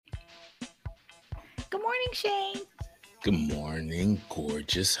Good morning, Shane. Good morning,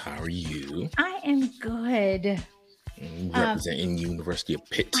 gorgeous. How are you? I am good. Um, Representing University of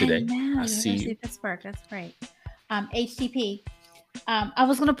Pitt I today. know, I see University you. of Pittsburgh. That's right. HTP. I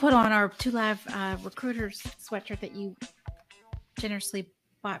was going to put on our Two Live Recruiters sweatshirt that you generously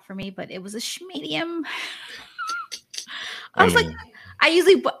bought for me, but it was a medium. I I was like, mean, I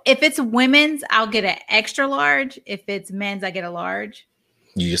usually, if it's women's, I'll get an extra large. If it's men's, I get a large.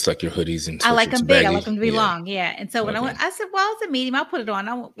 you just like your hoodies and I like them sweatshirts big. I like baggy. them to be Yeah. long. Yeah. And so when I Okay. went, I said, well, it's a medium. I'll put it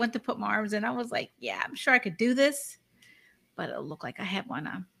on. Went to put my arms in. I was like, yeah, I'm sure I could do this, but it'll look like I had one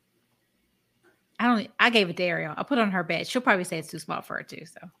on. I gave it to Ariel. I put it on her bed. She'll probably say it's too small for her too.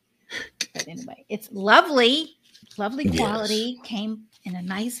 So, but anyway, it's lovely, lovely Yes. quality. Came in a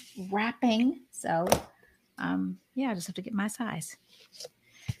nice wrapping. So, yeah, I just have to get my size.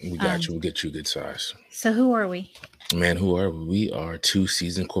 We got Um, you. We'll get you a good size. so who are we? Man, who are we? We are two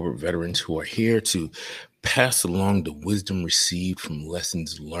seasoned corporate veterans who are here to pass along the wisdom received from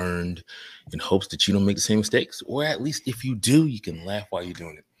lessons learned in hopes that you don't make the same mistakes. Or at least if you do, you can laugh while you're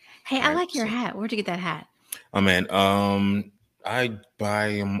doing it. Hey, I Right? like your So, hat. Where'd you get that hat? oh man, I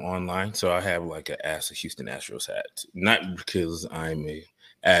buy them online, so I have like a Houston Astros hat. Not because I'm a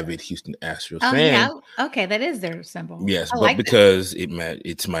avid Houston Astros Oh yeah. fan, Okay, that is their symbol. yes, I but like that. because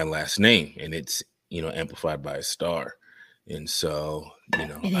it's my last name and it's amplified by a star, and so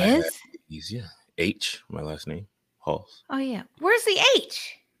It I have is. these. Yeah, H, my last name, Halls. Oh yeah. Where's the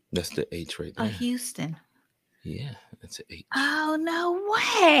H? That's the H right Oh, there. Houston. Yeah, that's a H. Oh no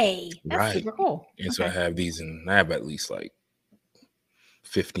way. That's Right, super cool. and so I Okay. have these, and I have at least like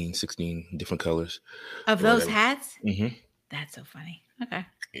 15, 16 different colors Of or those whatever. hats? Hmm. That's so funny. Okay.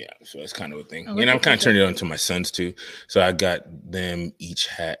 Yeah, so it's kind of a thing. Oh, And look I'm at kind you of turning go. it on to my sons too. So I got them each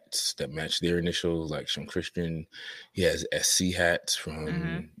hats that match their initials. Like Sean Christian, he has SC hats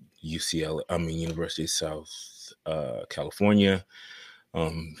Mm-hmm. from University of South California.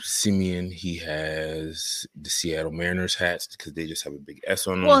 Simeon, he has the Seattle Mariners hats because they just have a big S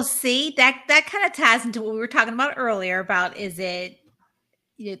on Well, them. see, that kind of ties into what we were talking about earlier about is it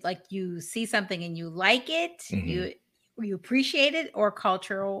like you see something and you like it, Hmm. you appreciate it, or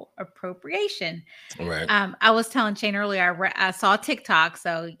cultural appropriation. Right. I was telling Shane earlier, I saw TikTok,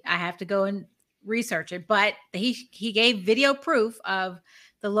 so I have to go and research it. But he gave video proof of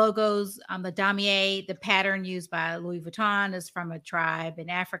the logos on the damier. The pattern used by Louis Vuitton is from a tribe in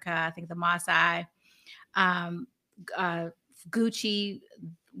Africa, I think the Maasai. Um, uh, Gucci,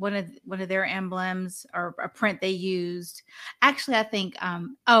 one of their emblems or a print they used. Actually, I think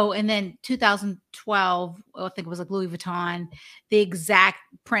and then 2012, I think it was like Louis Vuitton. The exact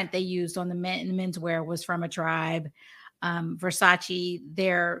print they used on the menswear was from a tribe. Versace,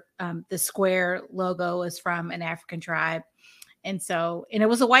 the square logo is from an African tribe. And it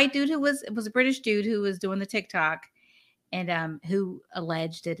was a white dude it was a British dude who was doing the TikTok and who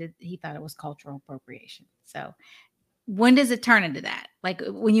alleged he thought it was cultural appropriation. So when does it turn into that? Like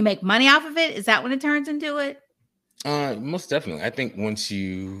when you make money off of it, is that when it turns into it? Most definitely. I think once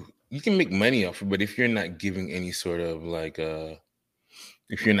you can make money off it, but if you're not giving any sort of like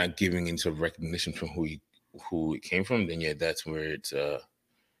if you're not giving any sort of recognition from who it came from, then yeah, that's where it's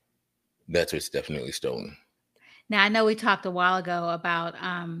definitely stolen. Now I know we talked a while ago about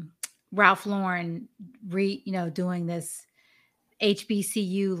Ralph Lauren doing this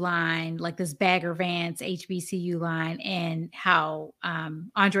HBCU line, like this Bagger Vance HBCU line, and how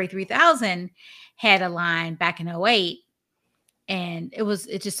Andre 3000 had a line back in '08, and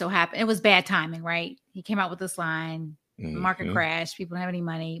it just so happened it was bad timing, right? He came out with this line, market Hmm. crash, people don't have any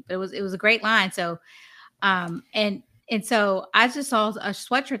money, but it was a great line. So and so I just saw a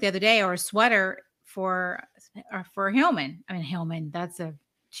sweatshirt the other day, or a sweater for Hillman. I mean Hillman, that's a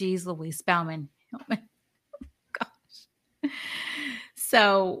geez Louise Spellman. Hillman. Gosh.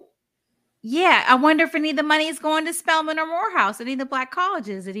 So yeah, I wonder if any of the money is going to Spelman or Morehouse, any of the black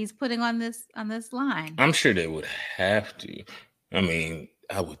colleges that he's putting on this line. I'm sure they would have to. I mean,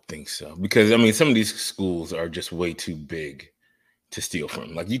 I would think so because I mean, some of these schools are just way too big to steal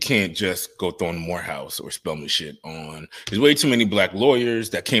from. Like you can't just go throwing Morehouse or Spelman shit on. There's way too many black lawyers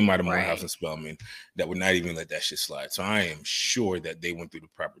that came out of Morehouse Right. and Spelman that would not even let that shit slide. So I am sure that they went through the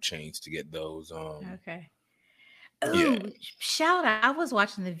proper chains to get those. Okay. Yeah. Oh, shout out. I was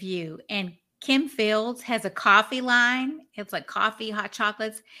watching The View, and Kim Fields has a coffee line. It's like coffee, hot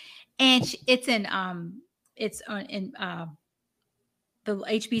chocolates. And it's in the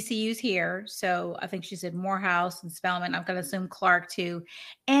HBCUs here. So I think she said Morehouse and Spelman. I'm going to assume Clark too,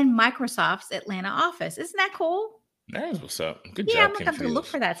 and Microsoft's Atlanta office. Isn't that cool? That's what's up. Good Yeah, I'm job, gonna Kim have to look Fields.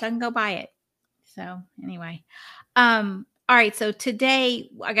 for that so I can go buy it. So anyway, All right. So today,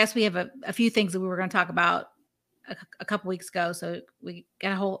 I guess we have a few things that we were going to talk about a couple weeks ago. So we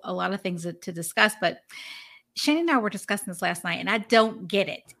got a lot of things to discuss. But Shane and I were discussing this last night, and I don't get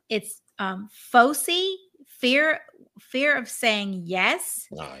it. It's FOSI, fear of saying yes.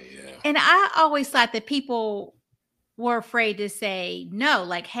 Oh yeah. And I always thought that people were afraid to say no.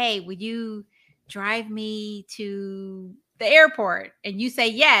 Like, hey, would you drive me to the airport? And you say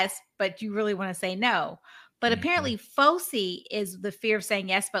yes, but you really want to say no. But apparently FOSI is the fear of saying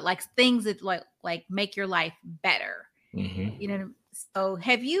yes, but like things that like make your life better. You know, so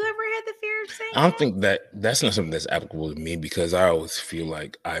have you ever had the fear of saying I don't yes? think that's not something that's applicable to me because I always feel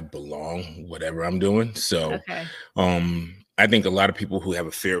like I belong whatever I'm doing. So Okay. I think a lot of people who have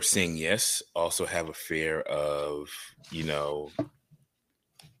a fear of saying yes also have a fear of,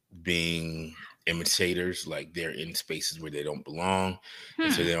 being imitators, like they're in spaces where they don't belong.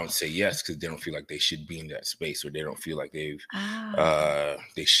 And so they don't say yes because they don't feel like they should be in that space, or they don't feel like they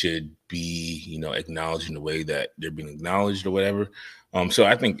should be, acknowledged in the way that they're being acknowledged or whatever. So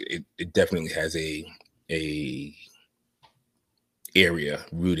I think it definitely has a area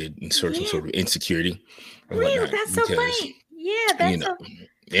rooted in some sort of insecurity. Really? That's so funny. Yeah, that's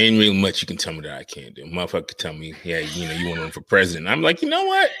there ain't really much you can tell me that I can't do. Motherfucker could tell me, yeah, you want to run for president. I'm like, you know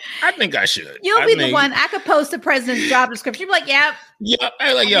what? I think I should. You'll be the one. I could post the president's job description. You'd be like, yeah. Yeah.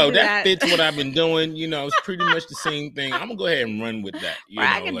 I'm like, yo, that fits what I've been doing. It's pretty much the same thing. I'm gonna go ahead and run with that.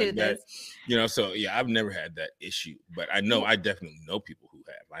 I can do this. So yeah, I've never had that issue, but I definitely know people who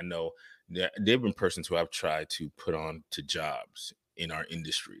have. I know that there have been persons who I've tried to put on to jobs in our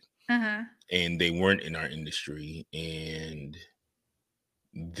industry, and they weren't in our industry, and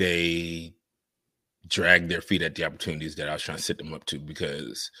they dragged their feet at the opportunities that I was trying to set them up to,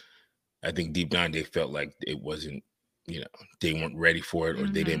 because I think deep down they felt like it wasn't, they weren't ready for it, or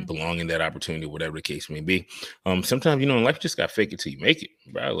they didn't belong in that opportunity, whatever the case may be. Sometimes, in life, you just got to fake it till you make it,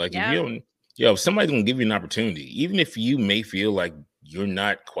 bro. Like if you don't, somebody's going to give you an opportunity, even if you may feel like you're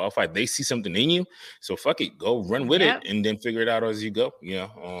not qualified, they see something in you. So fuck it, go run with it and then figure it out as you go,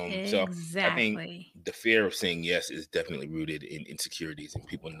 So I think the fear of saying yes is definitely rooted in insecurities and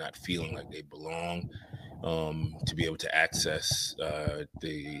people not feeling like they belong, to be able to access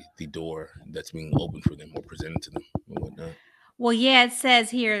the door that's being opened for them or presented to them and whatnot. Well, yeah, it says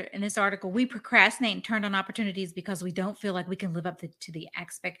here in this article, we procrastinate and turn on opportunities because we don't feel like we can live up to the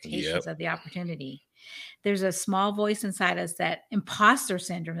expectations of the opportunity. There's a small voice inside us, that imposter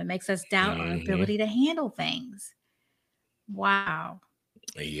syndrome, that makes us doubt our ability to handle things. Wow.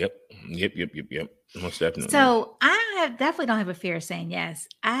 Yep. Most definitely. So I definitely don't have a fear of saying yes.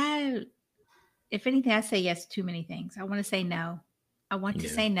 If anything, I say yes to too many things. I want to say no. I want to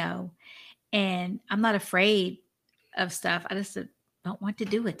say no. And I'm not afraid of stuff. I just don't want to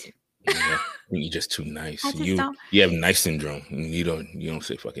do it. You're just too nice. You have nice syndrome, and you don't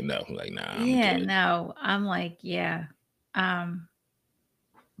say fucking no. Like, nah. No. I'm like, yeah.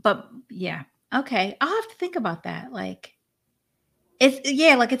 But yeah. Okay. I'll have to think about that. Like,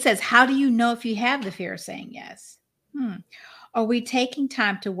 like it says, how do you know if you have the fear of saying yes? Are we taking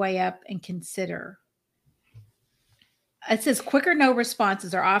time to weigh up and consider? It says quicker no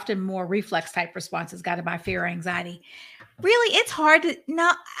responses are often more reflex type responses guided by fear or anxiety. Really, it's hard to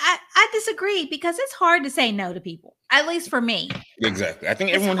I disagree, because it's hard to say no to people, at least for me. Exactly. I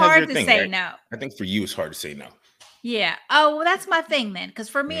think everyone has their thing. Say no. I think for you, it's hard to say no. Yeah. Oh, well, that's my thing then. Because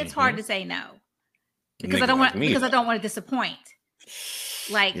for me, it's hard to say no. Because I don't want to disappoint.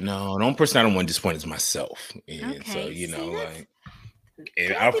 Like, the only person I don't want to disappoint is myself. And so,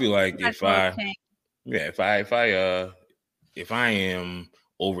 I feel like if I am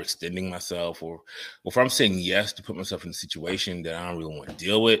overextending myself, or if I'm saying yes to put myself in a situation that I don't really want to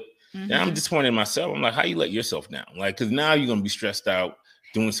deal with, then I'm disappointed in myself. I'm like, how you let yourself down? Like, because now you're going to be stressed out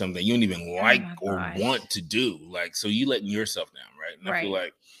doing something you don't even like or want to do. Like, so you letting yourself down, right? And I feel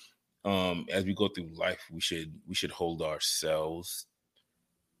like as we go through life, we should hold ourselves.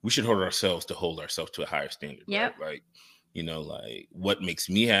 We should hold ourselves to hold ourselves to a higher standard. Right? Like, like what makes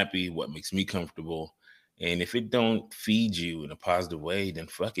me happy, what makes me comfortable. And if it don't feed you in a positive way, then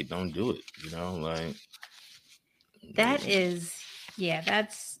fuck it, don't do it. Like that is,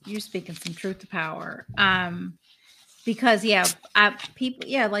 that's, you're speaking some truth to power. Because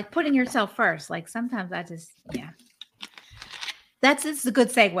like putting yourself first. Like sometimes I just, it's a good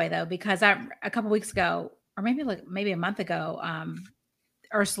segue though, because a couple weeks ago, or maybe a month ago,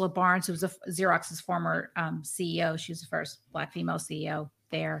 Ursula Barnes, who was Xerox's former CEO, she was the first Black female CEO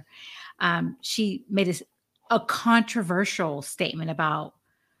there. She made a controversial statement about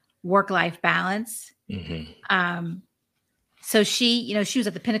work-life balance. So she was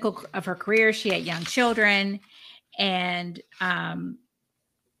at the pinnacle of her career. She had young children, And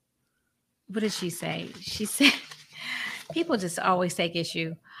what did she say? She said, people just always take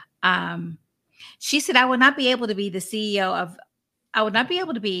issue. She said, I would not be able to be the CEO of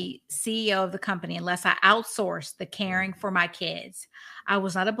the company unless I outsourced the caring for my kids. I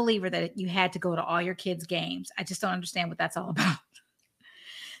was not a believer that you had to go to all your kids' games. I just don't understand what that's all about.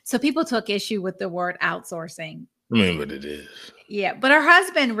 So people took issue with the word outsourcing. I mean, but it is. Yeah, but her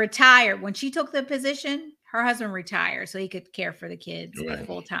husband retired when she took the position. Her husband retired so he could care for the kids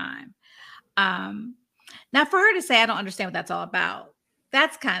full time. Now, for her to say, I don't understand what that's all about,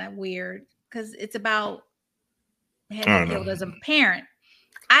 that's kind of weird because it's about having guilt as a parent.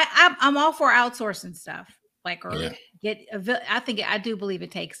 I'm all for outsourcing stuff, like, or I do believe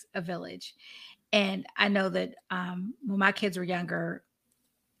it takes a village. And I know that when my kids were younger,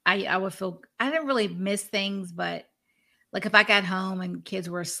 I would feel, I didn't really miss things, but like if I got home and kids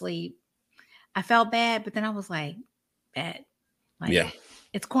were asleep, I felt bad, but then I was like, bad. Like,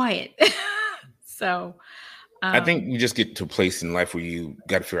 it's quiet. So I think you just get to a place in life where you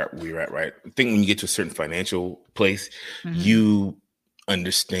got to figure out where you're at, right? I think when you get to a certain financial place, you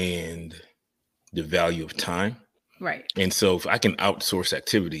understand the value of time. Right. And so if I can outsource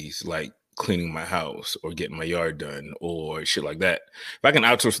activities like cleaning my house or getting my yard done or shit like that, if I can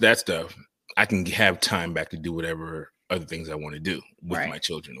outsource that stuff, I can have time back to do whatever other things I want to do with my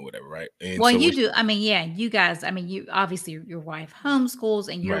children or whatever, right? And well, so you do. I mean, yeah, you guys. I mean, you obviously your wife homeschools,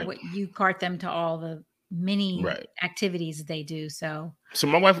 and you cart them to all the many activities they do. So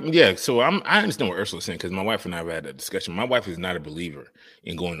my wife, so I understand what Ursula's saying because my wife and I have had a discussion. My wife is not a believer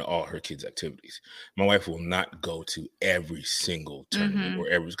in going to all her kids' activities. My wife will not go to every single tournament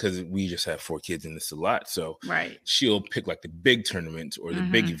or because we just have 4 kids and it's a lot. So she'll pick like the big tournaments or the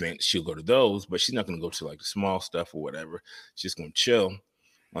big events. She'll go to those, but she's not going to go to like the small stuff or whatever. She's just going to chill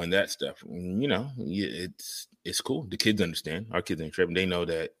on that stuff. And, it's cool. The kids understand. Our kids ain't tripping. They know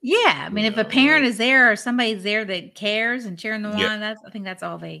that. Yeah. I mean, if a parent is there or somebody's there that cares and cheering them on, I think that's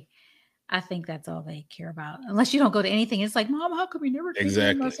all they care about. Unless you don't go to anything. It's like, Mom, how come you never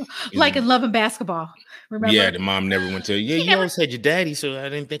like in Love and Basketball? Remember? Yeah, the mom never went to, you always had your daddy, so I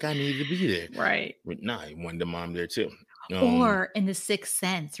didn't think I needed to be there. Right. But nah, he wanted the mom there too. Or in The Sixth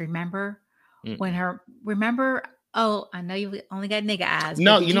Sense, remember? Oh, I know you only got nigga eyes.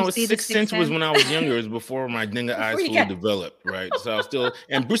 No, Sixth Sense was when I was younger. It was before my nigga eyes fully developed, right? So I was still,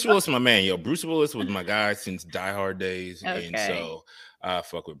 and Bruce Willis, my man, Bruce Willis was my guy since Die Hard days, and so I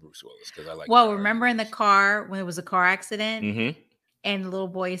fuck with Bruce Willis because I like. Well, remember in the car when it was a car accident, and the little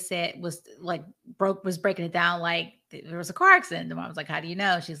boy was breaking it down like there was a car accident. The mom was like, "How do you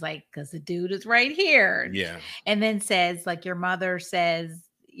know?" She's like, "Because the dude is right here." Yeah, and then says like your mother says,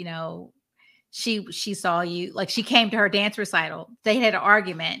 she saw you, like she came to her dance recital. They had an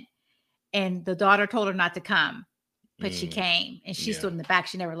argument and the daughter told her not to come, but she came and she stood in the back.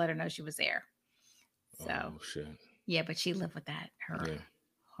 She never let her know she was there. So, yeah, but she lived with that her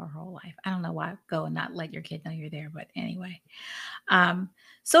whole life. I don't know why go and not let your kid know you're there, but anyway.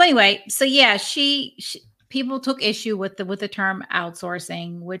 So yeah, she people took issue with the term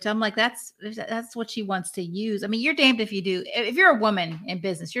outsourcing, which I'm like, that's what she wants to use. I mean, you're damned if you do. If you're a woman in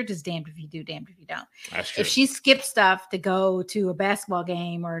business, you're just damned if you do, damned if you don't. That's true. If she skipped stuff to go to a basketball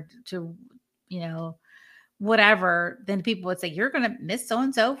game or to, whatever, then people would say, you're going to miss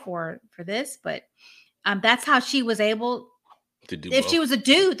so-and-so for this. But that's how she was able to do if both. She was a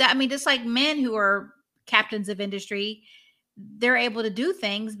dude. Just like men who are captains of industry, they're able to do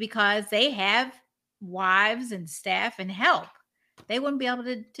things because they have wives and staff and help. They wouldn't be able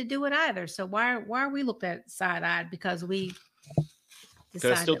to do it either. So why are we looked at side-eyed because we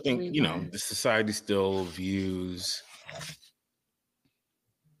I still think the society still views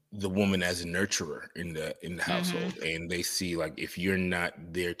the woman as a nurturer in the household, and they see like if you're not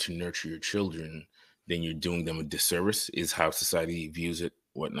there to nurture your children, then you're doing them a disservice. Is how society views it,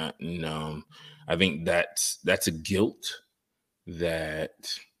 whatnot. And I think that's a guilt that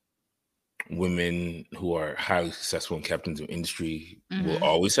women who are highly successful and captains of industry will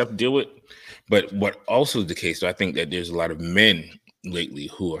always have to deal with. But what also is the case, so I think that there's a lot of men lately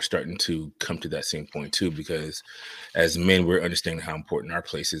who are starting to come to that same point too, because as men, we're understanding how important our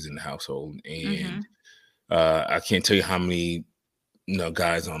place is in the household. And I can't tell you how many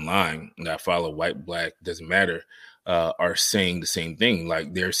guys online that I follow, white, black, doesn't matter, are saying the same thing.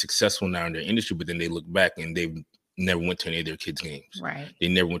 Like they're successful now in their industry, but then they look back and they've never went to any of their kids' games. Right. They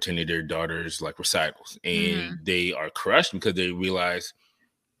never went to any of their daughters' like recitals. And they are crushed because they realize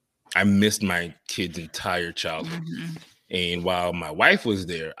I missed my kid's entire childhood. And while my wife was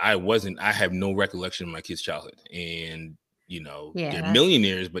there, I have no recollection of my kid's childhood. And, they're Yeah,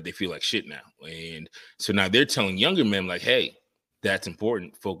 millionaires, but they feel like shit now. And so now they're telling younger men like, hey, that's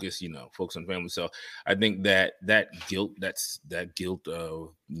important. Focus on family. So I think that guilt, that guilt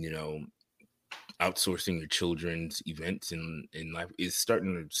of, outsourcing your children's events in life is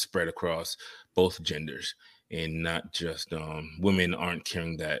starting to spread across both genders, and not just women aren't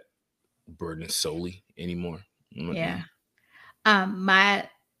carrying that burden solely anymore. yeah. My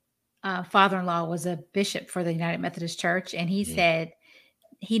father-in-law was a bishop for the United Methodist Church, and he Mhm. said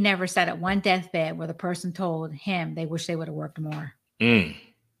he never sat at one deathbed where the person told him they wish they would have worked more. Mm.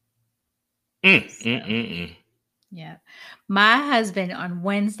 Mm, So, mm, mm, mm. yeah. My husband on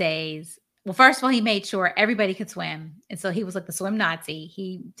Wednesdays, well, first of all, he made sure everybody could swim. And so he was like the swim Nazi.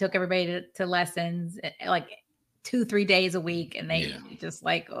 He took everybody to lessons like 2-3 days a week. And they Yeah. just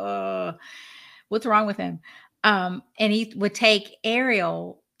like, oh, what's wrong with him? And he would take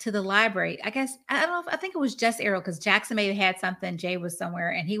Ariel to the library. I guess, I don't know if I think it was just Ariel because Jackson maybe had something. Jay was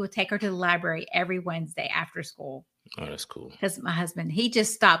somewhere, and he would take her to the library every Wednesday after school. Oh, that's cool. Because my husband, he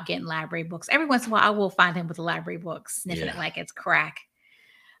just stopped getting library books. Every once in a while, I will find him with a library book, sniffing it Yeah. like it's crack.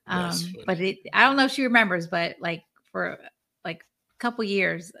 That's But funny. I don't know if she remembers, but like for like a couple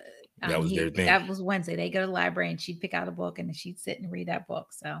years, That was their thing. that was Wednesday. They go to the library and she'd pick out a book and then she'd sit and read that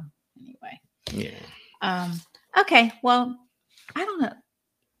book. So anyway, Yeah. Okay, well, I don't know.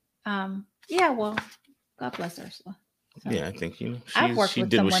 Yeah, well, God bless her. So, Yeah, I think I've worked she with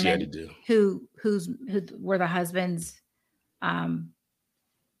did some what she had to women do. who were the husbands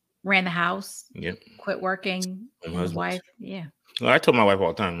ran the house, Yep. quit working, And and the husbands. wife, yeah. Well, I told my wife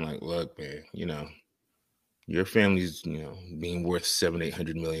all the time, like, look, man, your family's, being worth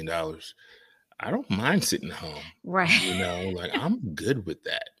 $700-800 million. I don't mind sitting home. Right. Like I'm good with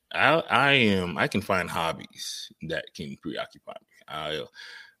that. I can find hobbies that can preoccupy me.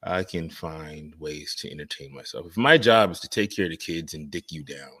 I can find ways to entertain myself. If my job is to take care of the kids and dick you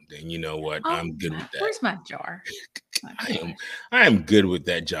down, then you know what? Oh, I'm good with that. where's my jar? I am good with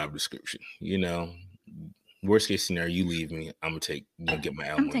that job description. Worst case scenario, you leave me. I'm gonna get my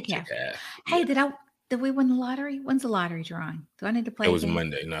I'm alimony, taking take half. Hey, did we win the lottery? When's the lottery drawing? Do I need to play It was again?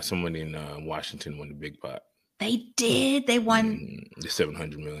 Monday. Now someone in Washington won the big pot. They did. They won. The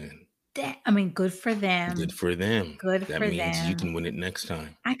 700 million. I mean, good for them. Good for them. Good That for means you them. can win it next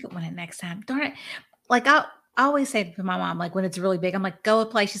time. I could win it next time. Darn it. Like I always say to my mom, like when it's really big, I'm like, go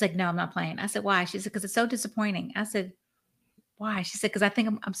play. She's like, no, I'm not playing. I said, why? She said, because it's so disappointing. I said, why? She said, because I think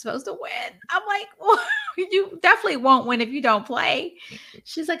I'm supposed to win. I'm like, well, you definitely won't win if you don't play.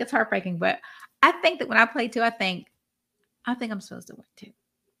 She's like, it's heartbreaking. But I think that when I play too, I think I'm supposed to win too.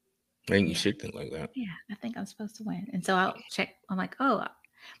 I think you should think like that. Yeah, I think I'm supposed to win. And so I'll check. I'm like, oh,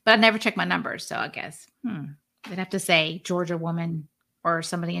 but I never check my numbers. So I guess they'd have to say Georgia woman or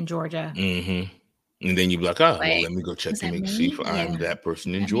somebody in Georgia. Mm-hmm. And then you'd be like, oh, Like, well, let me go check is to that make me? see if I'm Yeah. that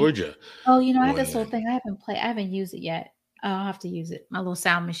person in that me? Georgia. Oh, I have One this little night. thing. I haven't used it yet. Oh, I'll have to use it. My little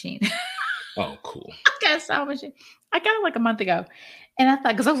sound machine. Oh, cool. I got a sound machine. I got it like a month ago. And I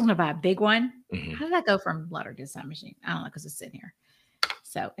thought, because I was going to buy a big one. Mhm. How did I go from letter to sound machine? I don't know, because it's sitting here.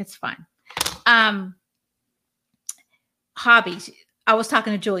 So it's fine. Hobbies. I was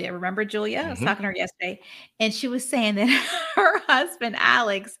talking to Julia. Remember Julia? I was talking to her yesterday. And she was saying that her husband,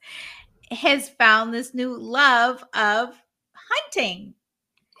 Alex, has found this new love of hunting.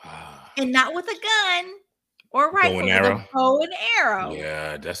 And not with a gun or rifle, with a bow and arrow.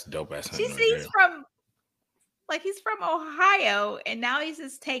 Yeah, that's dope ass She hunting. sees he's from Ohio, and now he's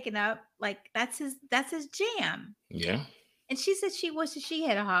just taken up that's his jam. Yeah. And she said she wishes she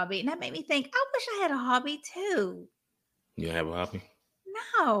had a hobby, and that made me think I wish I had a hobby too. You have a hobby?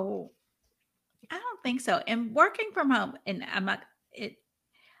 No, I don't think so. And working from home, and I'm not it.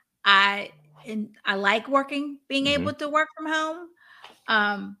 I like working, being able to work from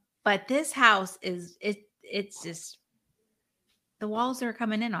home. But this house it's just the walls are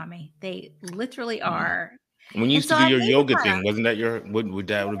coming in on me. They literally are. When you used to do your yoga thing, wasn't that would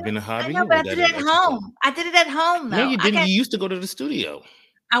that have been a hobby? I know, but I did it at home. I did it at home though. No, you didn't. You used to go to the studio.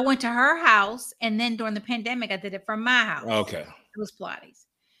 I went to her house, and then during the pandemic, I did it from my house. Okay. It was Pilates.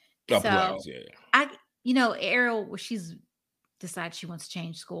 Oh, Pilates, yeah. Ariel, she's decided she wants to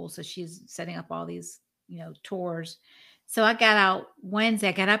change school, so she's setting up all these, tours. So I got out Wednesday.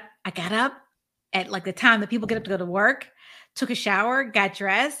 I got up at like the time that people get up to go to work, took a shower, got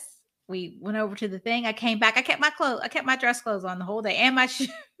dressed. We went over to the thing. I came back. I kept my dress clothes on the whole day and my shoes.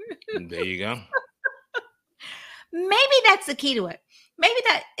 There you go. Maybe that's the key to it. Maybe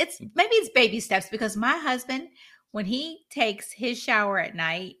it's baby steps, because my husband, when he takes his shower at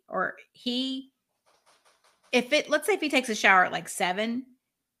night, or let's say if he takes a shower at like 7,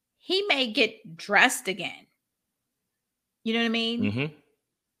 he may get dressed again You know what I mean? Mm-hmm.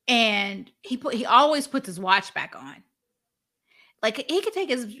 And he always puts his watch back on. Like, he could take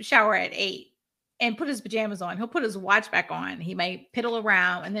his shower at 8 and put his pajamas on. He'll put his watch back on. He may piddle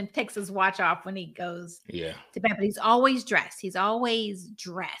around and then takes his watch off when he goes Yeah. to bed, but he's always dressed. He's always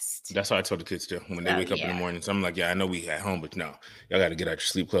dressed. That's how I tell the kids too when they So, wake up in the yeah. morning. So I'm like, yeah, I know we at home, but no, y'all got to get out your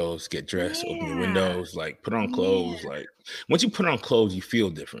sleep clothes, get dressed, open your Yeah. windows, like put on Yeah. clothes. Like once you put on clothes, you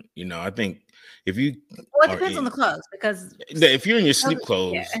feel different. You know, I think if you Well, it are depends on in, the clothes because if you're in your sleep yeah.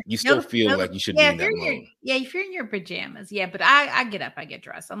 clothes, you still feel like you should be Yeah, in that mode. if you're in your pajamas, yeah, but I get up, I get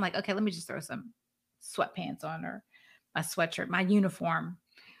dressed. I'm like, okay, let me just throw some sweatpants on or my sweatshirt, my uniform.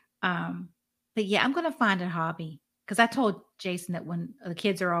 But yeah, I'm gonna find a hobby because I told Jason that when the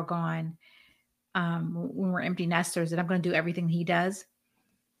kids are all gone, when we're empty nesters, that I'm gonna do everything he does.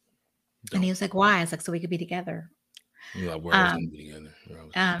 And he was like, why? I was like, so we could be together. You're like, we're always gonna be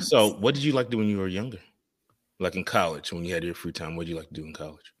together. So what did you like to do when you were younger? Like in college, when you had your free time, what did you like to do in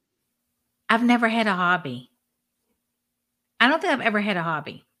college? I've never had a hobby. I don't think I've ever had a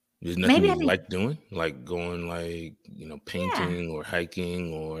hobby. There's nothing you like doing, like going, like painting or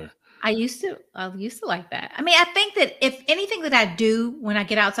hiking or. I used to like that. I mean, I think that if anything that I do when I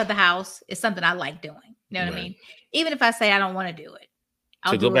get outside the house is something I like doing. You know what I mean? Even if I say I don't want to do it,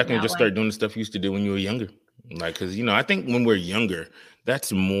 I'll go back and just start doing the stuff you used to do when you were younger. Like, because I think when we're younger,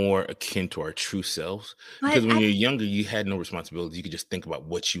 that's more akin to our true selves. Because when you're younger, you had no responsibilities. You could just think about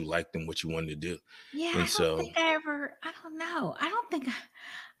what you liked and what you wanted to do. Yeah, and I don't know. I don't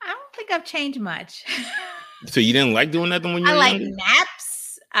think I've changed much. So you didn't like doing nothing when you were younger?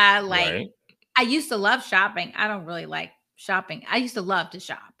 I like naps. I used to love shopping. I don't really like shopping. I used to love to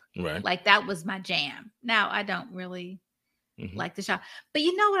shop. Right. Like that was my jam. Now I don't really like to shop. But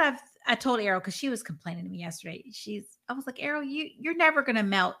you know what I told Errol, because she was complaining to me yesterday. I was like, Errol, you're never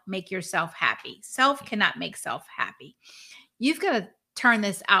gonna make yourself happy. Self cannot make self happy. You've got to turn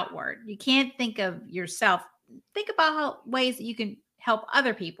this outward. You can't think of yourself. Think about how ways that you can help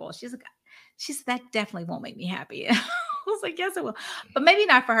other people. She said, that definitely won't make me happy. I was like, yes, it will. But maybe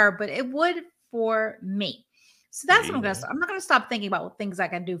not for her, but it would for me. So that's what I'm going to start. I'm not going to stop thinking about things I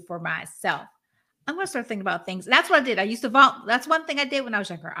can do for myself. I'm going to start thinking about things. That's what I did. I used to that's one thing I did when I was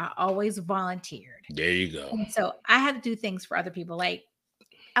younger. I always volunteered. There you go. And so I had to do things for other people. Like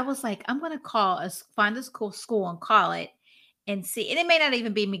I was like, I'm going to find a school and call it and see. And it may not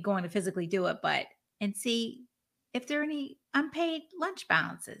even be me going to physically do it, and see if there are any unpaid lunch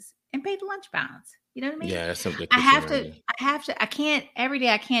balances and paid lunch balance. You know what I mean? Yeah, that's something. I can't every day.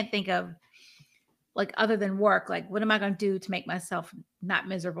 I can't think of like other than work. Like, what am I going to do to make myself not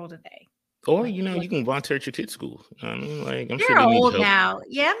miserable today? Or you can volunteer at your kids' school. I mean, like I'm sure they're they need old help now.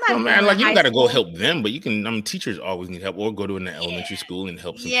 Yeah, I'm not. Man, like you got to go help them, but you can. Teachers always need help, or go to an elementary school and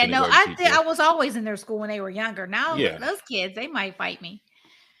help. Yeah, no, I was always in their school when they were younger. Now, those kids, they might fight me.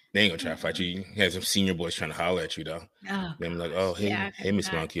 They ain't gonna try to fight you. You have some senior boys trying to holler at you though. They're like, "Oh, hey,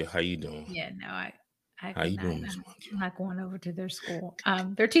 Miss Monkey, how you doing?" Yeah, no, how you doing, Miss Monkey? I'm not going over to their school.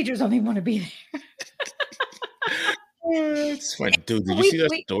 Their teachers don't even want to be there. It's funny, dude. Did you see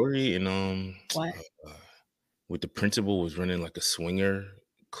that story in what? With the principal was running like a swinger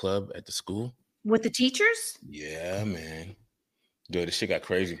club at the school with the teachers? Yeah, man. Dude, this shit got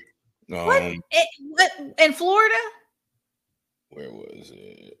crazy. What in Florida? Where was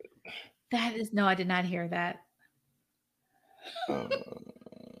it? I did not hear that.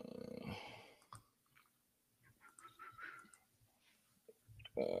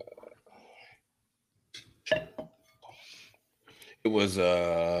 It was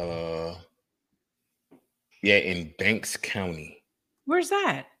in Banks County. Where's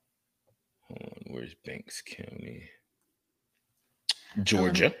that? Where's Banks County?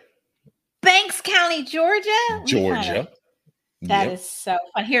 Georgia. Banks County, Georgia? Georgia. That is so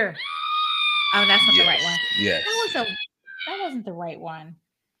fun. Here. Oh, that's not the right one. Yes. That wasn't the right one.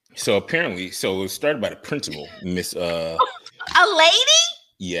 So apparently, it was started by the principal, Miss a lady?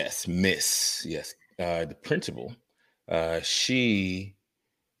 Yes, Miss. Yes. The principal. She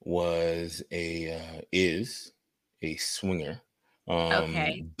was is a swinger.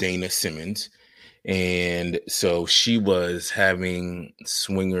 Dana Simmons. And so she was having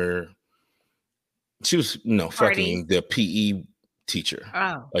swinger. She was, fucking the PE teacher,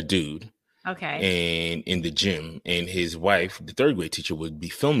 a dude. Okay. And in the gym, and his wife, the third grade teacher, would be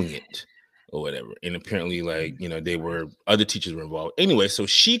filming it or whatever. And apparently, other teachers were involved. Anyway, so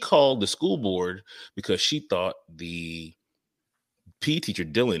she called the school board because she thought the PE teacher,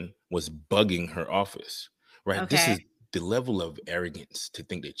 Dylan, was bugging her office. Right. Okay. This is the level of arrogance to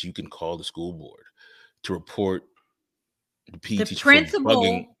think that you can call the school board to report the PE teacher principal for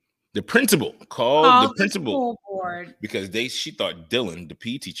bugging The principal called the called the principal school board because she thought Dylan, the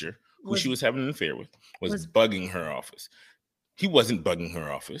PE teacher, who she was was having an affair with, was was bugging her office. He wasn't bugging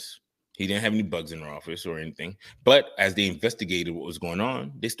her office. He didn't have any bugs in her office or anything. But as they investigated what was going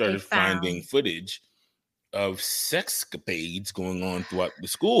on, they they started finding found. footage of sexcapades going on throughout the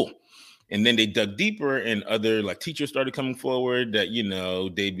school. And then they dug deeper, and other like teachers started coming forward that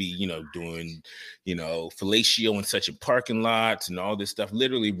they'd be doing fellatio and such in parking lots and all this stuff,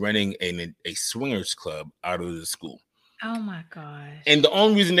 literally running a swingers club out of the school. Oh my gosh! And the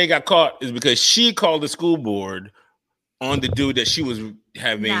only reason they got caught is because she called the school board on the dude that she was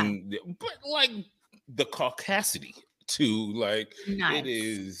having, but like the caucasity to like it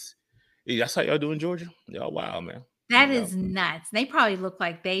is. That's how y'all do in Georgia. Y'all wild, man. That is nuts. They probably look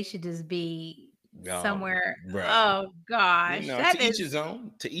like they should just be somewhere. Bruh. Oh gosh, to each his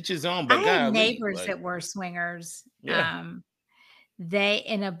own. To each his own. I But had neighbors that were swingers. Yeah. They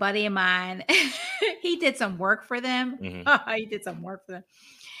and a buddy of mine, he did some work for them. Mm-hmm. He did some work for them,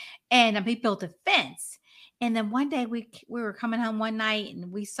 and he built a fence. And then one day we were coming home one night and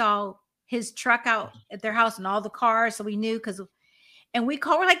we saw his truck out at their house and all the cars, so we knew and we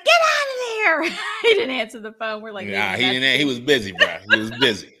called. We're like, "Get out of there!" He didn't answer the phone. We're like, "Nah, he didn't. He was busy, bro. He was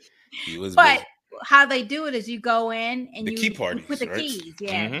busy. He was." But busy. How they do it is you go in and the key parties, put the right? keys.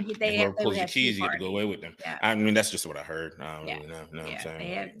 Yeah, mm-hmm. They have the keys. You have to go away with them. Yeah. I mean, that's just what I heard. I don't really know. Know what I'm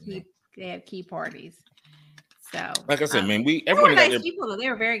saying? They have key parties. So, like I said, man, everyone got nice people. Though. They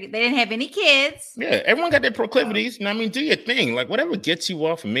were very good. They didn't have any kids. Yeah, everyone got their proclivities. And I mean, do your thing. Like whatever gets you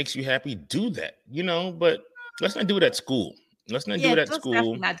off and makes you happy, do that. But let's not do it at school. Let's not do it at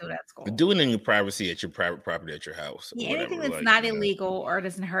school. Not do it at school. Do it in your privacy at your private property at your house. Yeah, anything that's not illegal or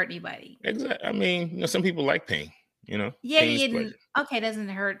doesn't hurt anybody. Exactly. I mean, some people like pain. Yeah, it doesn't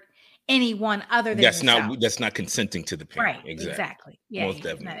hurt anyone other than yourself. That's not consenting to the pain. Right. Exactly. Yeah, most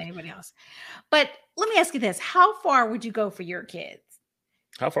definitely. Not anybody else. But let me ask you this: how far would you go for your kids?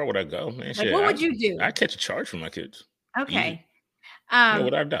 How far would I go, man? What would you do? I catch a charge for my kids. Okay.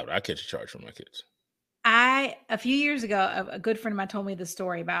 Without a doubt, I catch a charge for my kids. A few years ago, a good friend of mine told me the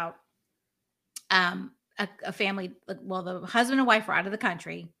story about a family. Well, the husband and wife were out of the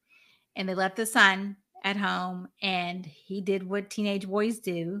country, and they left the son at home, and he did what teenage boys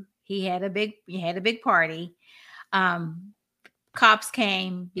do. He had a big party. Cops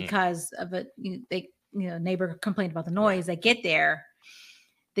came because of it. Neighbor complained about the noise. They get there,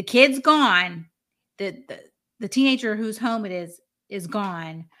 the kid's gone. The teenager whose home it is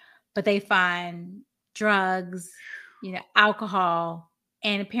gone, but they find drugs, alcohol,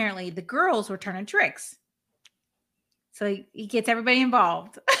 and apparently the girls were turning tricks. So he gets everybody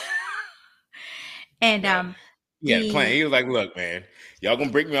involved. And plan. He was like, "Look, man, y'all gonna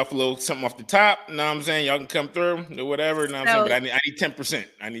break me off a little something off the top. You know what I'm saying? Y'all can come through or whatever. You know what I'm saying? But I need 10%.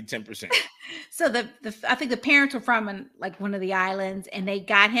 I need 10%." So I think the parents were from one of the islands, and they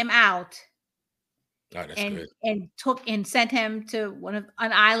got him out. Oh, that's good. And sent him to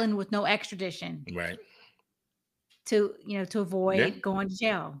an island with no extradition. Right. To avoid going to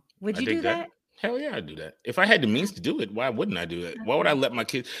jail. Would you do that? Hell yeah, I'd do that. If I had the means to do it, why wouldn't I do that? Why would I let my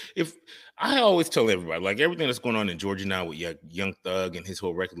kids? If I always tell everybody, like everything that's going on in Georgia now with Young Thug and his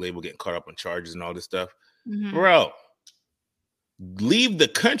whole record label getting caught up on charges and all this stuff, bro, leave the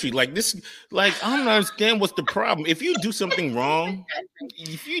country. Like this, I don't understand what's the problem. If you do something wrong,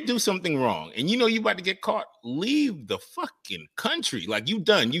 and you about to get caught, leave the fucking country. Like you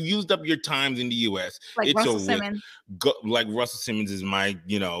used up your times in the US. Like Russell Simmons. Like Russell Simmons is my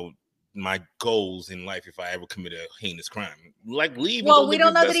goals in life if I ever commit a heinous crime. Like leave. Well, we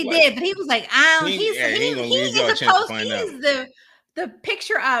don't know that he did, but he was like, he's the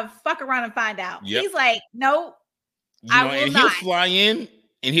picture of fuck around and find out. Yep. He's like, nope. He'll fly in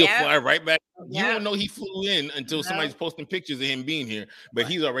and he'll fly right back. You don't know he flew in until somebody's posting pictures of him being here, but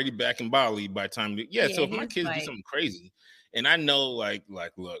he's already back in Bali by the time. So if my kids do something crazy, and I know, like,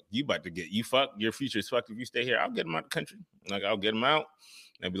 look, you about to get your future is fucked if you stay here. I'll get him out of the country. Like, I'll get him out.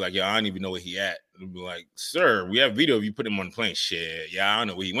 They'll be like, I don't even know where he at. They'll be like, sir, we have video of you put him on the plane. Shit, I don't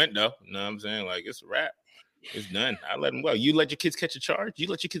know where he went though. You know what I'm saying? Like, it's a wrap. It's done. I let him go. You let your kids catch a charge? You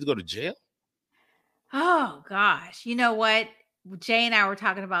let your kids go to jail? Oh gosh, you know what? Jay and I were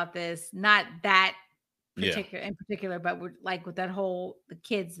talking about this, not that in particular, but we're like with that whole the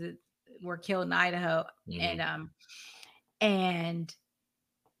kids that were killed in Idaho, and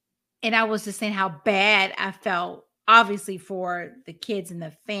I was just saying how bad I felt, obviously for the kids and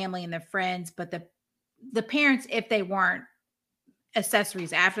the family and the friends, but the parents, if they weren't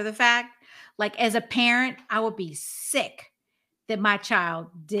accessories after the fact, like as a parent, I would be sick that my child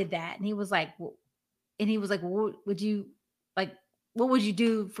did that. And he was like, well, would you like, what would you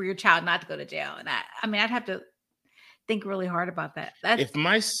do for your child not to go to jail? And I mean, I'd have to think really hard about that. If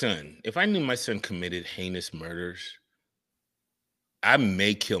I knew my son committed heinous murders, I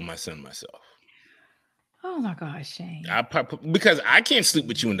may kill my son myself. Oh my gosh, Shane. Because I can't sleep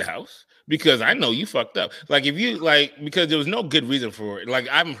with you in the house because I know you fucked up. Like if you because there was no good reason for it. Like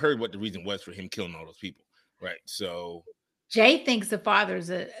I haven't heard what the reason was for him killing all those people. Right. So Jay thinks the father's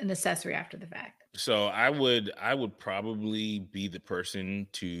an accessory after the fact. So I would probably be the person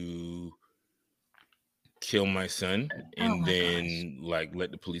to kill my son and then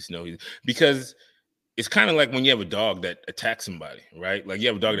let the police know because it's kind of like when you have a dog that attacks somebody, right? Like you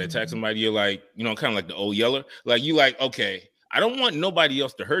have a dog that attacks somebody, you're like, kind of like the old yeller. Like you okay, I don't want nobody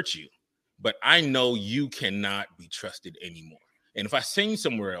else to hurt you, but I know you cannot be trusted anymore. And if I send you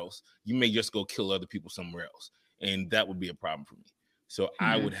somewhere else, you may just go kill other people somewhere else. And that would be a problem for me. So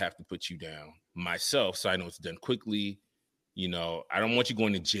I would have to put you down myself so I know it's done quickly. I don't want you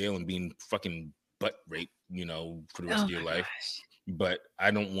going to jail and being fucking butt raped, for the rest of your life. But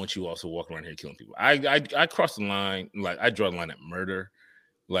I don't want you also walking around here killing people. I cross the line, I draw the line at murder.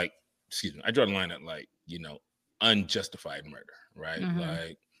 I draw the line at unjustified murder, right?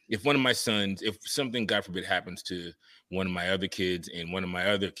 Like if one of my sons, if something, God forbid, happens to one of my other kids and one of my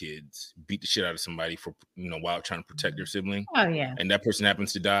other kids beat the shit out of somebody for, while trying to protect their sibling. Oh, yeah. And that person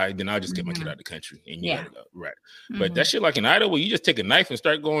happens to die, then I'll just get my kid out of the country and you gotta go. Right. But that shit like in Idaho, where you just take a knife and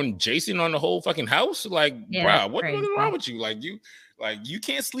start going Jason on the whole fucking house. Bro, what's wrong with you? You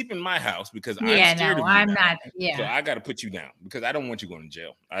can't sleep in my house because I'm scared of you. I'm not. Yeah. So I got to put you down because I don't want you going to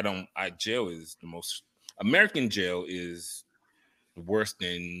jail. Jail is American jail is worse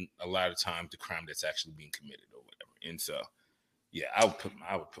than a lot of times the crime that's actually being committed or whatever. And so, yeah, I would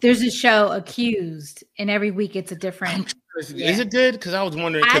put. There's a show, Accused, and every week it's a different. Is it good? Because I was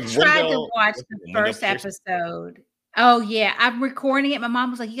wondering. I tried to watch the first episode. Oh yeah, I'm recording it. My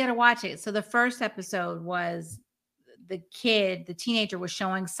mom was like, "You got to watch it." So the first episode was the teenager was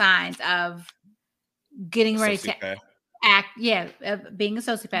showing signs of getting ready to act. Yeah, being a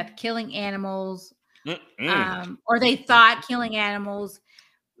sociopath, killing animals. Or they thought killing animals.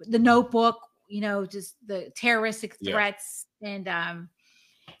 The Notebook, just the terroristic threats, and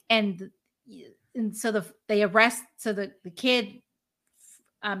so they arrest. So the kid,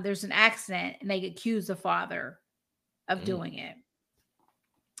 there's an accident, and they accuse the father of doing it.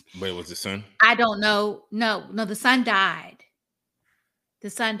 Wait, was the son? I don't know. No, the son died.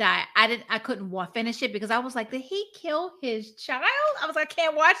 I couldn't finish it because I was like, did he kill his child? I was like, I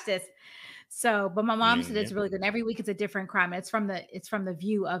can't watch this. So, but my mom said it's really good. And every week it's a different crime. It's from the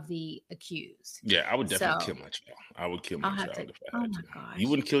view of the accused. Yeah, I would definitely kill my child. I would kill my child if I had to. Gosh. You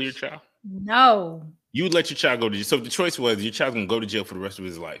wouldn't kill your child? No. You would let your child go to jail. So if the choice was your child's gonna go to jail for the rest of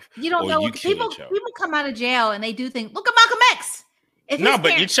his life. You don't know. People come out of jail and they do things. Look at Malcolm X.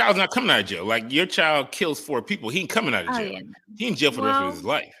 But your child's not coming out of jail. Like your child kills 4 people. He ain't coming out of jail. He in jail for the rest of his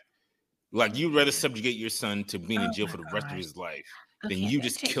life. Like you'd rather subjugate your son to being in jail for the rest of his life than you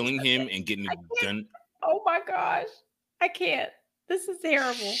just killing him and getting it done. Oh my gosh. I can't. This is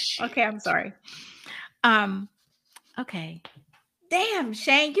terrible. Shit. Okay, I'm sorry. Okay. Damn,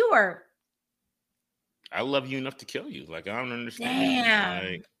 Shane, I love you enough to kill you. Like I don't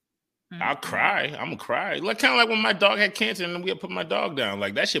understand. Damn. I'll cry. I'm gonna cry. Like kind of like when my dog had cancer and we had put my dog down.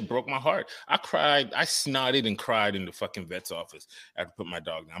 Like that shit broke my heart. I cried. I snotted and cried in the fucking vet's office after I put my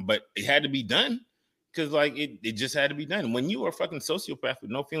dog down. But it had to be done because like it just had to be done. When you are a fucking sociopath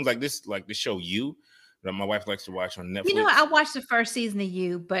with no feelings like the show You that my wife likes to watch on Netflix. I watched the first season of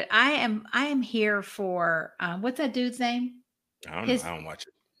You, but I am here for what's that dude's name? I don't know. I don't watch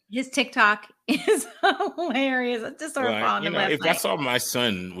it. His TikTok is hilarious. I just started following him last night. I saw my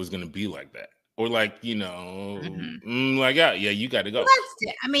son was going to be like that, or like, you got to go.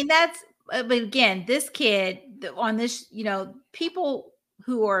 But again, this kid on this, people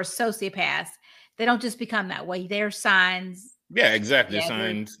who are sociopaths, they don't just become that way. They're signs. Yeah, exactly.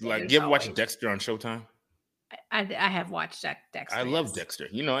 Signs. Like, you ever watch Dexter on Showtime? I have watched Dexter. I love Dexter.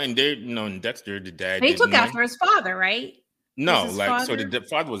 And they're, in Dexter, the dad. But he took after his father, right? No, so the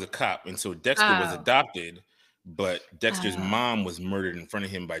father was a cop, and so Dexter was adopted, but Dexter's mom was murdered in front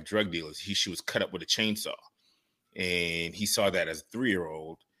of him by drug dealers. She was cut up with a chainsaw, and he saw that as a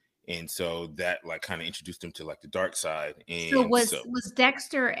 3-year-old, and so that like kind of introduced him to like the dark side. And so was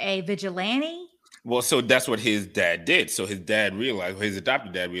Dexter a vigilante? Well, so that's what his dad did. So his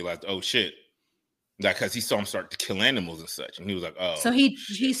adopted dad realized, oh shit. Like, because he saw him start to kill animals and such, and he was like, "Oh." So he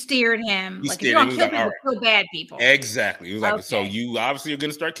steered him. If you don't kill people, kill bad people. Exactly. He was like, "So you obviously are going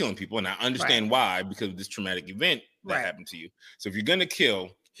to start killing people, and I understand why because of this traumatic event that happened to you. So if you're going to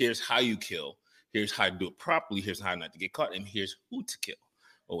kill, here's how you kill. here's how to do it properly, here's how not to get caught, and here's who to kill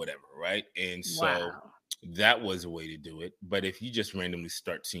or whatever, right? And so Wow. that was a way to do it. But if you just randomly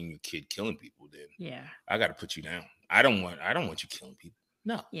start seeing your kid killing people, then Yeah. I got to put you down. I don't want you killing people.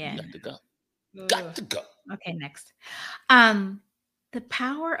 No, Yeah. you got to go. Ugh. Got to go. Okay, next. The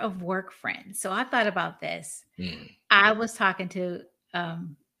power of work friends. So I thought about this. I was talking to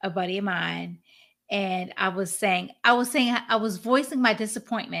a buddy of mine, and I was voicing my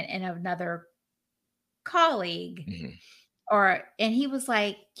disappointment in another colleague, and he was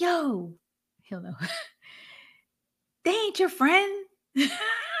like, "Yo, he'll know, they ain't your friend."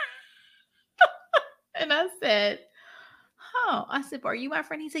 And I said, "Oh," I said, "Are you my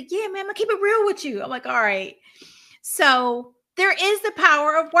friend?" He said, "Yeah, man, I'm gonna keep it real with you." I'm like, "All right." So there is the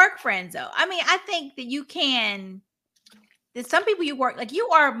power of work friends, though. I mean, I think that you can. There's some people you work like you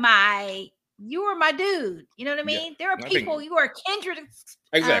are my dude. You know what I mean? There are people you are kindred.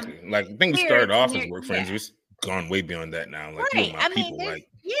 Exactly. Like I think we started off as work friends. Yeah. We've gone way beyond that now. Like Right. you are my people. Like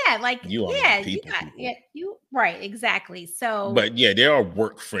you are my people. you right, exactly. So but yeah, there are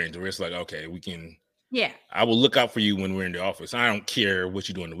work friends where it's like, okay, we can I will look out for you when we're in the office. I don't care what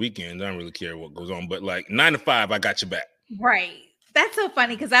you do on the weekends. I don't really care what goes on. But like 9 to 5, I got your back. Right. That's so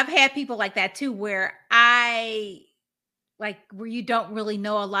funny because I've had people like that too, where where you don't really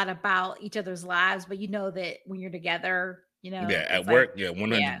know a lot about each other's lives, but you know that when you're together, Yeah, at work,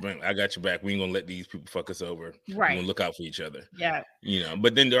 100%. I got your back. We ain't gonna let these people fuck us over. Right. We're gonna look out for each other. Yeah.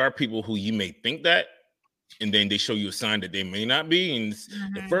 But then there are people who you may think that, and then they show you a sign that they may not be. And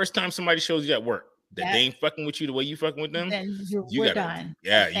the first time somebody shows you at work that they ain't fucking with you the way you fucking with them, then you gotta done.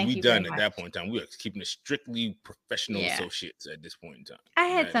 Yeah, you done at that point in time. We are keeping it strictly professional associates at this point in time. I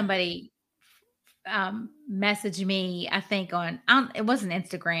had somebody message me, I think on it wasn't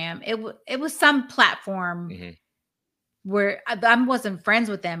Instagram. It was some platform where I wasn't friends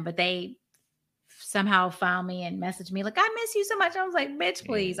with them, but they somehow found me and messaged me like, "I miss you so much." I was like, "Bitch,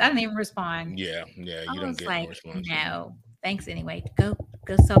 please." I didn't even respond. Yeah. You don't get no response. No, thanks anyway. Go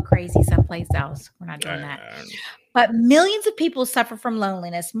so crazy someplace else. We're not doing that. But millions of people suffer from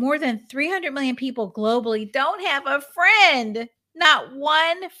loneliness. More than 300 million people globally don't have a friend. Not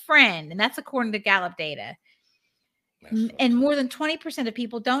one friend. And that's according to Gallup data. And more than 20% of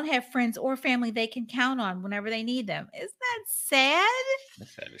people don't have friends or family they can count on whenever they need them. Isn't that sad?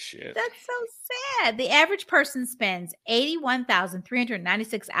 That's sad as shit. That's so sad. The average person spends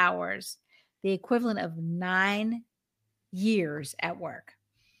 81,396 hours, the equivalent of 9 years at work.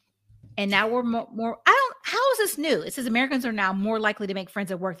 And now we're more how is this new? It says Americans are now more likely to make friends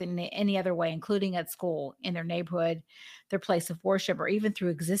at work than any other way, including at school, in their neighborhood, their place of worship, or even through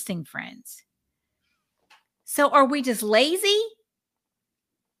existing friends. So are we just lazy?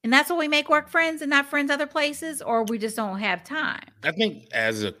 And that's why we make work friends and not friends other places, or we just don't have time? I think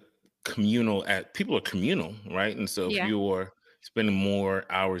as a people are communal, right? And so if you're spending more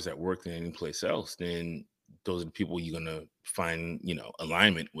hours at work than any place else, then those are the people you're gonna find,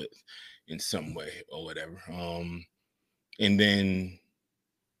 alignment with in some way or whatever. And then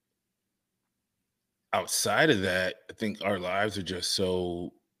outside of that, I think our lives are just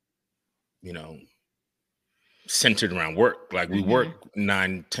so, centered around work. Like we work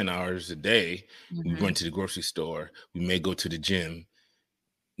 9-10 hours a day. We run to the grocery store. We may go to the gym.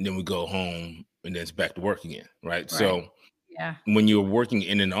 And then we go home, and then it's back to work again, right? So when you're working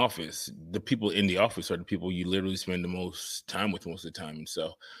in an office, the people in the office are the people you literally spend the most time with most of the time. And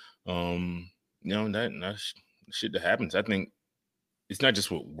so, that's shit that happens. I think it's not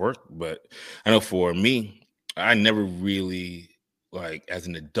just with work, but I know for me, I never really, like as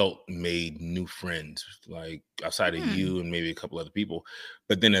an adult, made new friends, like outside of you and maybe a couple other people.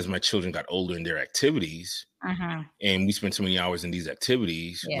 But then as my children got older in their activities, and we spent so many hours in these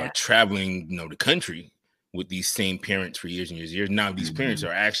activities, like traveling, the country with these same parents for years and years and years. Now these parents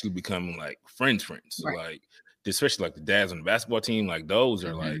are actually becoming like friends. Right. Like especially like the dads on the basketball team, like those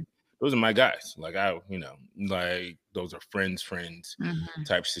are those are my guys. Like like those are friends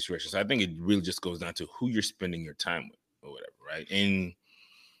type situations. I think it really just goes down to who you're spending your time with or whatever, right? And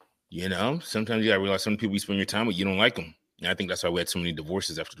sometimes you gotta realize some people you spend your time with, you don't like them. And I think that's why we had so many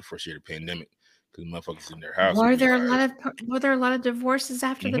divorces after the first year of the pandemic, because motherfuckers in their house. Were there a lot of divorces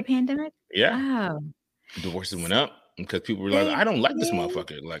after the pandemic? Yeah. Oh. Divorces went up because people realized I don't like this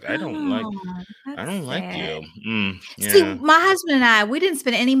motherfucker. Like I don't like you. See, my husband and I, we didn't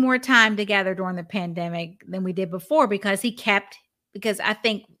spend any more time together during the pandemic than we did before because I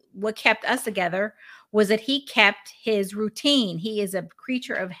think what kept us together was that he kept his routine. He is a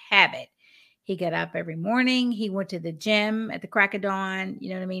creature of habit. He got up every morning. He went to the gym at the crack of dawn. You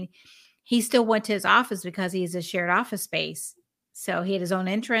know what I mean? He still went to his office because he has a shared office space. So he had his own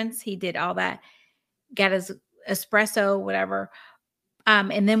entrance. He did all that. got his espresso, whatever.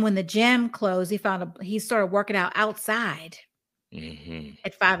 And then when the gym closed, he started working out outside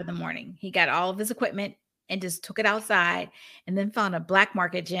at 5 a.m. He got all of his equipment and just took it outside, and then found a black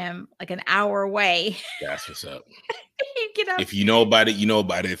market gym like an hour away. That's what's up. He'd get up. If you know about it, you know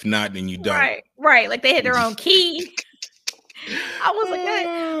about it. If not, then you don't. Right. Like they had their own key. I was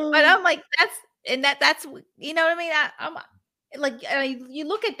like, but I'm like, that's you know what I mean? I'm like, you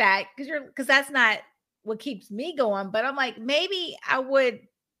look at that because that's not what keeps me going. But I'm like, maybe I would,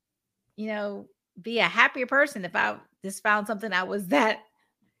 be a happier person if I just found something I was that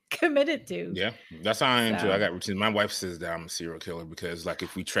committed to. Yeah, that's how I am too. I got routine. My wife says that I'm a serial killer because, like,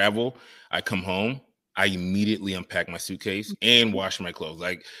 if we travel, I come home, I immediately unpack my suitcase and wash my clothes.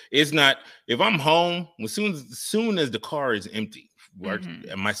 Like, it's not if I'm home as soon as the car is empty.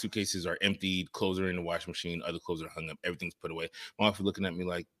 My suitcases are emptied, clothes are in the washing machine, other clothes are hung up, everything's put away. My wife is looking at me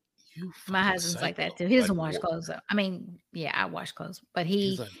like, my husband's like that too. He doesn't wash clothes though. I mean, yeah, I wash clothes, but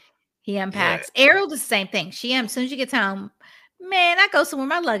he unpacks. Yeah. Ariel does the same thing. As soon as she gets home, man, I go somewhere.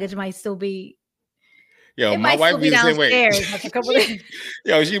 My luggage might still be. Yo, my wife be the same way.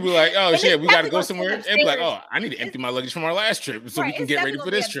 Yo, she'd be like, "Oh shit, we got to go somewhere." And be like, "Oh, I need to empty my luggage from our last trip so we can get ready for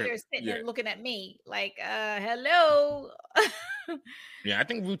this trip." Sitting looking at me like, "Hello." Yeah, I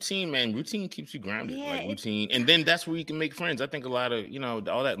think routine keeps you grounded. Like routine, and then that's where you can make friends. I think a lot of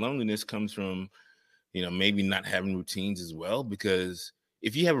all that loneliness comes from maybe not having routines as well. Because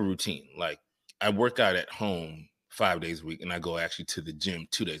if you have a routine, like I work out at home 5 days a week, and I go actually to the gym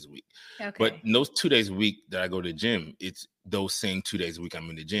 2 days a week. Okay. But in those 2 days a week that I go to the gym, it's those same 2 days a week I'm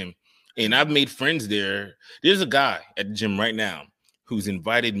in the gym. And I've made friends there. There's a guy at the gym right now who's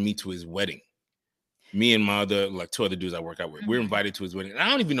invited me to his wedding. Me and my two other dudes I work out with, we're invited to his wedding. And I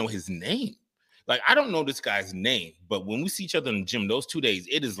don't even know his name. Like, I don't know this guy's name, but when we see each other in the gym, those 2 days,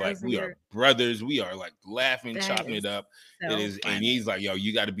 it is like we are brothers. We are like laughing, chopping it up. So it is, funny. And he's like, "Yo,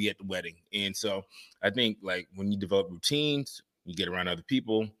 you got to be at the wedding." And so I think like when you develop routines, you get around other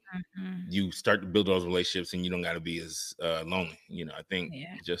people, you start to build those relationships, and you don't got to be as lonely. I think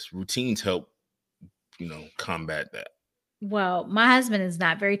just routines help, combat that. Well, my husband is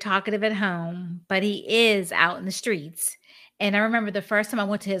not very talkative at home, but he is out in the streets. And I remember the first time I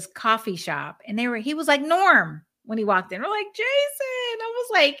went to his coffee shop, and he was like Norm when he walked in. We're like, Jason. I was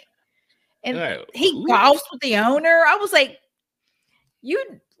like, and he golfs with the owner. I was like,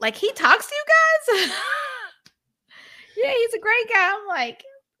 he talks to you guys? Yeah, he's a great guy. I'm like,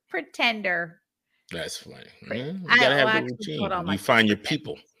 pretender. That's funny. You gotta have a routine. You find your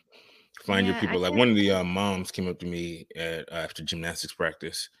people. Find your people. Like one of the moms came up to me after gymnastics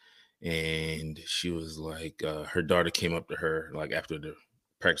practice. And she was like, her daughter came up to her like after the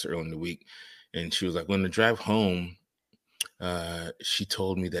practice early in the week, and she was like, when the drive home, she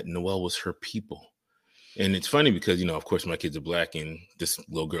told me that Noelle was her people. And it's funny because of course my kids are black and this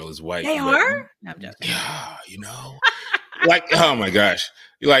little girl is white. They are? No, I'm joking. Yeah, like, oh my gosh.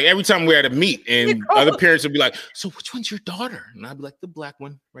 Like every time we're at a meet and other parents will be like, "So which one's your daughter?" And I'd be like, "The black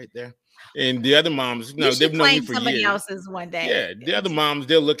one right there." And the other moms, they've known me for somebody years. Else's one day. Yeah, the other moms,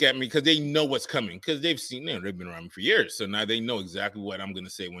 they'll look at me because they know what's coming because they've seen, they've been around me for years. So now they know exactly what I'm going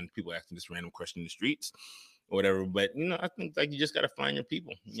to say when people ask me this random question in the streets or whatever. But, I think like you just got to find your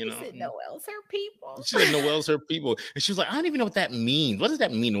people, She said, Noelle's her people. She said, Noelle's her people. And she was like, I don't even know what that means. What does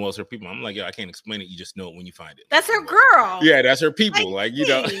that mean, Noelle's her people? I'm like, I can't explain it. You just know it when you find it. That's her girl. Yeah, that's her people.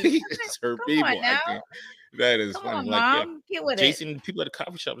 It's her people. That is Come funny. on, like, Mom. Get with Jason, the people at the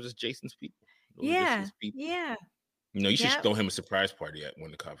coffee shop is just Jason's people. Yeah. You should throw him a surprise party at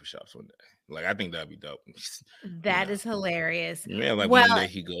one of the coffee shops one day. Like, I think that'd be dope. That is hilarious. Yeah, like one day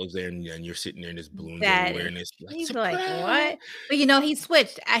he goes there and you're sitting there and there's balloons everywhere and it's like, he's surprise. Like, what? But he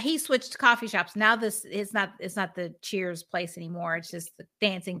switched. He switched coffee shops. Now it's not the Cheers place anymore. It's just the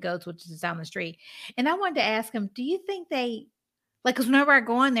Dancing Goats, which is down the street. And I wanted to ask him, do you think they because whenever I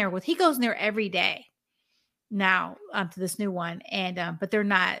go in there he goes in there every day now to this new one, and but they're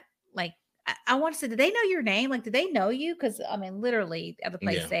not like. I want to say, did they know your name? Like, did they know you? Because I mean, literally, the other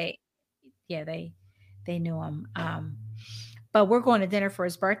place they knew him. But we're going to dinner for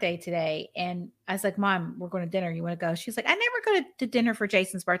his birthday today, and I was like, "Mom, we're going to dinner. You want to go?" She's like, "I never go to dinner for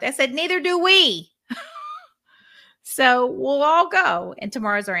Jason's birthday." I said, "Neither do we." So we'll all go, and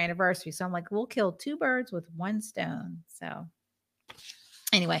tomorrow's our anniversary. So I'm like, we'll kill two birds with one stone. So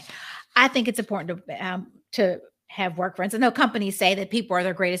anyway, I think it's important to have work friends. I know companies say that people are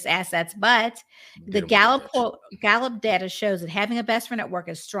their greatest assets, but the Gallup data shows that having a best friend at work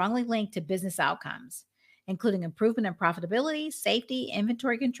is strongly linked to business outcomes, including improvement in profitability, safety,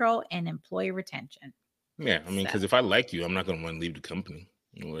 inventory control, and employee retention. Yeah, I mean, because if I like you, I'm not going to want to leave the company.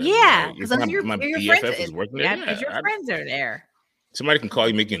 Whatever. Yeah, Like if because those are my your friends. BFF was working there, Yeah, because your yeah, friends are there. somebody can call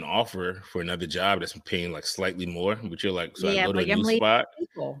you, make you an offer for another job that's paying like slightly more, but you're like, so I Yeah, go to a but I'm new leaving spot,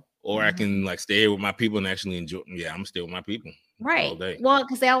 people. or I Mhm. can like stay here with my people and actually enjoy. Yeah, I'm stay with my people all Right. day. Well,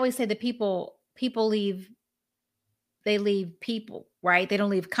 because they always say that people leave, they leave people, right? They don't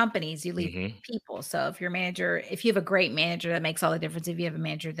leave companies, you leave Hmm. people. So if you have a great manager, that makes all the difference. If you have a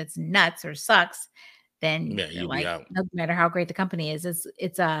manager that's nuts or sucks, then Yeah, they're you'll be like, out. no matter how great the company is,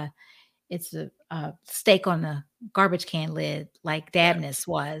 it's a steak on the garbage can lid, like Facts. Dabness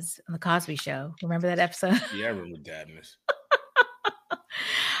was on the Cosby Show. Remember that episode? Yeah, I remember dadness.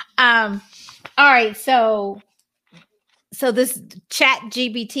 um, all right, so this chat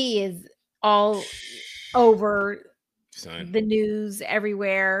GBT is all over Son. the news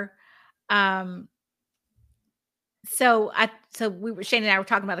everywhere. Um, so Shane and I were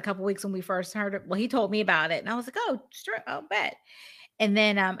talking about it a couple weeks when we first heard it. Well, he told me about it, and I was like, "Oh, sure, I'll bet." And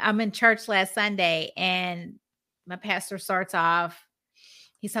then I'm in church last Sunday, and my pastor starts off.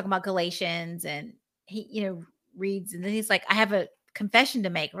 He's talking about Galatians, and he, reads, and then he's like, "I have a confession to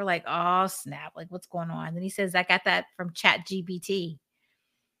make." We're like, "Oh snap! Like, what's going on?" And then he says, "I got that from Chat GPT.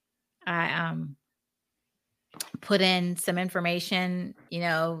 I put in some information,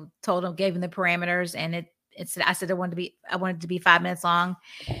 told him, gave him the parameters, and it said, I said I wanted it to be 5 minutes long,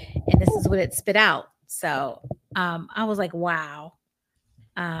 and this is what it spit out." So I was like, wow.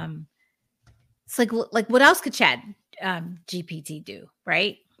 It's like what else could Chat GPT do,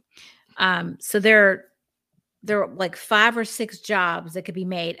 right? So there are like 5 or 6 jobs that could be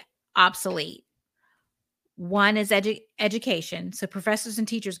made obsolete. One is education, so professors and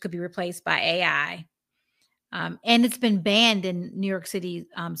teachers could be replaced by AI. And it's been banned in New York City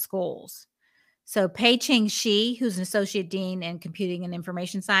schools. So Pei-Ching Shi, who's an associate dean in computing and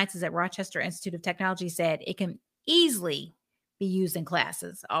information sciences at Rochester Institute of Technology, said it can easily be used in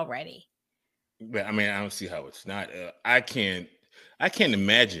classes already. But I mean, I don't see how it's not. I can't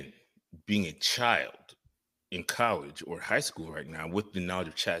imagine being a child in college or high school right now with the knowledge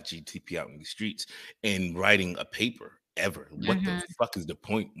of Chat GTP out in the streets and writing a paper ever. What the Mhm. fuck is the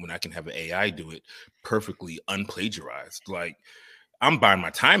point when I can have an AI do it perfectly unplagiarized? Like, I'm buying my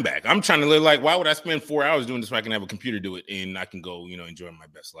time back. I'm trying to live like, why would I spend 4 hours doing this when I can have a computer do it and I can go, enjoy my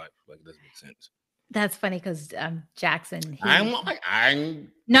best life? Like, it doesn't make sense. That's funny because Jackson, I'm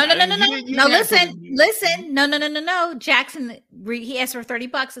no, no, I no, didn't no, no, you no. didn't have to. Listen. No, no, no, no, no. Jackson, he asked for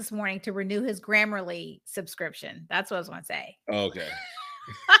 $30 this morning to renew his Grammarly subscription. That's what I was going to say. Okay.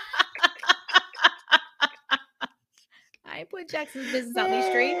 I put Jackson's business out these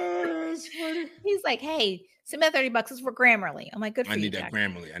streets. That's funny. He's like, "Hey, send me that $30 is for Grammarly." I'm like, "Good I for you, need that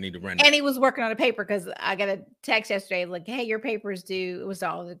Jackson." Grammarly. I need to run And that. he was working on a paper because I got a text yesterday like, "Hey, your paper's due." It was to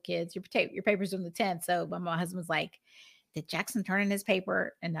all the kids. Your paper's due on the 10th. So my husband's like, "Did Jackson turn in his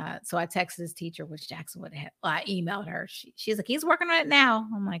paper?" And so I texted his teacher, which Jackson would have. Well, I emailed her. She's like, "He's working on it now."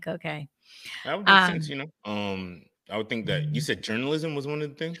 I'm like, "Okay." That would make sense, Um, I would think that you said journalism was one of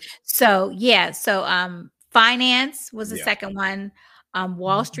the things. so yeah, so finance was the Yeah. second one.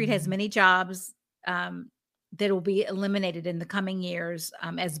 Wall Street has many jobs um, that will be eliminated in the coming years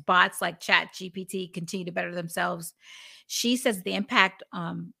as bots like Chat GPT continue to better themselves. She says the impact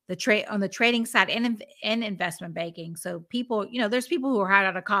the trade on the trading side and investment banking. So people, there's people who are hot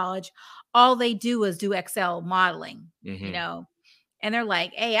out of college, all they do is do Excel modeling, Mm-hmm. and they're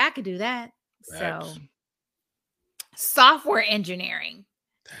like, "Hey, I could do that." Facts. So software engineering.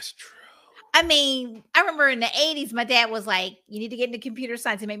 That's true. I mean, I remember in the 80s, my dad was like, "You need to get into computer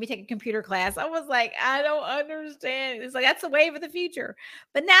science." He made me take a computer class. I was like, I don't understand. It's like, that's the wave of the future.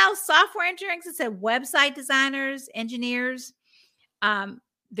 But now software engineering, it said website designers, engineers, um,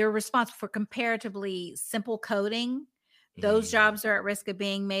 they're responsible for comparatively simple coding. Those Mm. jobs are at risk of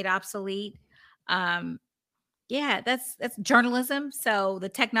being made obsolete. Um, yeah, that's journalism. So the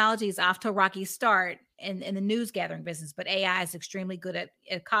technology is off to a rocky start in the news gathering business, but AI is extremely good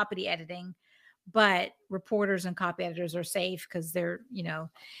at copy editing. But reporters and copy editors are safe because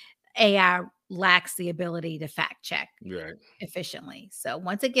AI lacks the ability to fact check Right. efficiently. So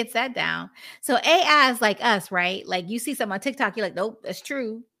once it gets that down, so AI is like us, right? Like you see something on TikTok, you're like, nope, that's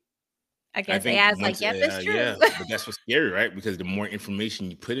true. I I guess think AI is like, once, yep, it's true. yeah, but that's what's scary, right? Because the more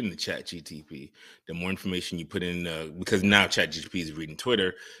information you put in the Chat GTP, the more information you put in, because now Chat GTP is reading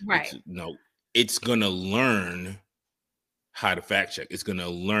Twitter. Right, It's gonna learn how to fact check. It's gonna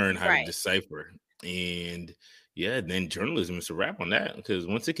learn how to right. decipher, and yeah, then journalism is a wrap on that because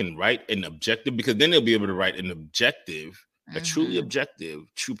once it can write an objective, because then they'll be able to write an objective, a truly Mhm. objective,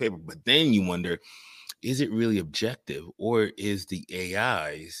 true paper. But then you wonder, is it really objective, or is the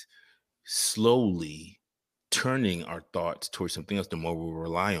AI's slowly turning our thoughts towards something else, the more we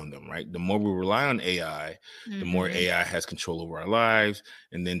rely on them, right? The more we rely on AI, the more Mhm. AI has control over our lives,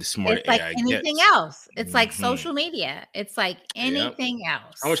 and then the smarter It's like AI anything gets. else. It's like Mhm. social media. It's like Yep. anything How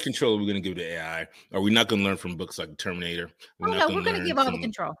much else. control are we going to give to AI? Are we not going to learn from books like Terminator? We're Oh, not no, going we're to gonna learn give all the from,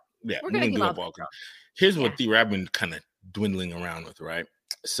 control. yeah, We're we're gonna going to give give all up the all. control. Here's Yeah. what I've been kind of dwindling around with, right?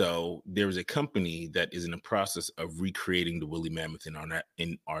 So there was a company that is in the process of recreating the woolly mammoth in I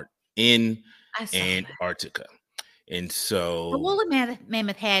saw that. Antarctica. And The so, woolly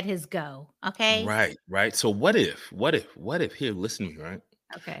mammoth had his go, okay? right. So what if, here, listen to me, right?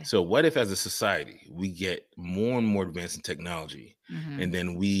 Okay. So what if as a society we get more and more advanced in technology and Mhm.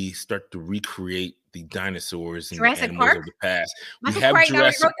 then we start to recreate the dinosaurs and the Jurassic animals Park? of the past? We Michael have Crichton already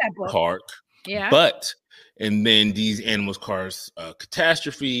Jurassic wrote that book. Park, Yeah. but and then these animals cause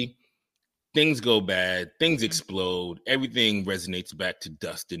catastrophe, things go bad, things Mhm. explode, everything resonates back to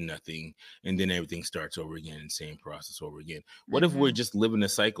dust and nothing, and then everything starts over again, same process over again. What if we're Mhm. just living a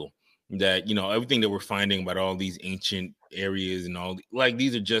cycle that, everything that we're finding about all these ancient areas and like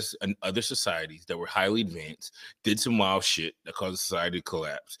these are just other societies that were highly advanced, did some wild shit that caused society to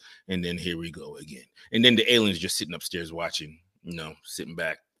collapse, and then here we go again. And then the aliens just sitting upstairs watching, sitting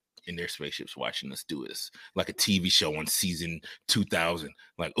back in their spaceships watching us do this like a TV show on season 2000.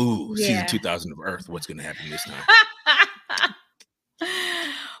 Like, ooh, season Yeah. 2000 of Earth. What's going to happen this time?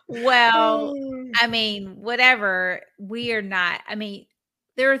 Well, I mean, whatever. We are not. I mean,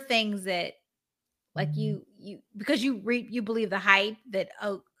 there are things that like you because you believe the hype that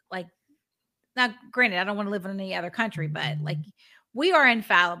like now granted, I don't want to live in any other country, but like we are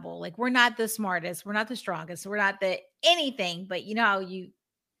infallible. Like we're not the smartest, we're not the strongest, we're not the anything, but you know how you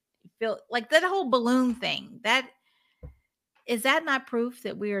feel like that whole balloon thing. That is that not proof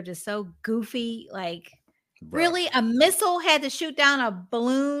that we are just so goofy? Like, Bruh. really? A missile had to shoot down a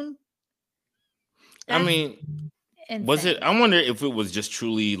balloon? I That's mean, was it? insane. I wonder if it was just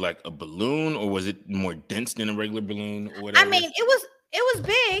truly like a balloon, or was it more dense than a regular balloon, or I whatever? mean, it was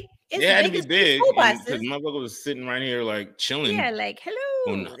big. It's Yeah, it had to big be as 2 big, school and because buses. motherfucker was sitting right here like Yeah, chilling like,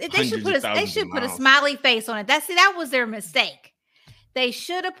 on hello. hundreds of They thousands of should put a miles. smiley face on it. That was their mistake. They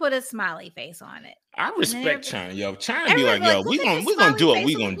should have put a smiley face on it. I And then respect China, yo. China be everybody like, be like, yo, look at the we gonna smiley do what face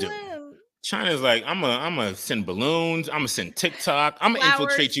we on the gonna do. balloon. China's like, I'm gonna send balloons. I'm gonna send TikTok. I'm gonna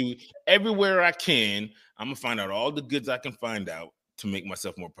infiltrate Flowers. you everywhere I can. I'm gonna find out all the goods I can find out to make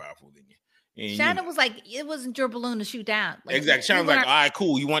myself more powerful than you. And China was like, it wasn't your balloon to shoot down. Like exactly. we China's like, weren't. all right,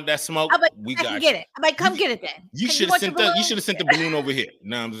 cool. You want that smoke? I'm like, We I can got get you. it. I'm like, come get it then. You want your You balloon? should have sent the balloon over here. You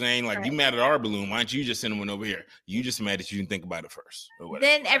know what I'm saying? Like, you Right. mad at our balloon? Why don't you just send one over here? You just mad that you didn't think about it first, or whatever.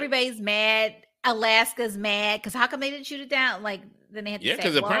 Then Right? everybody's mad. Alaska's mad because how come they didn't shoot it down? Like then they had to Yeah, say,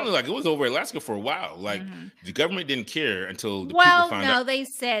 because well, apparently, like, it was over Alaska for a while. Like, mhm. the government didn't care until the people Well, found out. no, they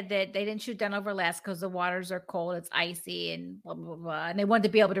said that they didn't shoot down over Alaska because the waters are cold, it's icy, and blah blah blah. And they wanted to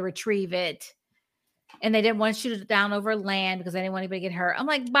be able to retrieve it, and they didn't want to shoot it down over land because they didn't want anybody to get hurt. I'm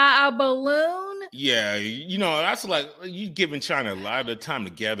like, by a balloon? Yeah, that's like you giving China a lot of time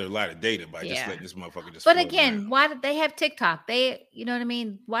to gather a lot of data by just Yeah. letting this motherfucker just But float around. again, why did they have TikTok? They, you know what I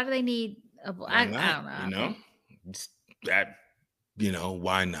mean? Why do they need? Why I not? don't know. It's that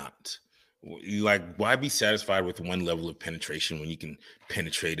why not? Like, why be satisfied with one level of penetration when you can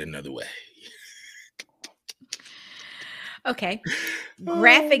penetrate another way? Okay.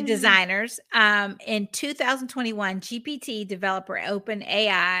 Graphic designers. In 2021, GPT developer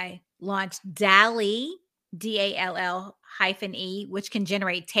OpenAI launched DALL-E, DALL-E, which can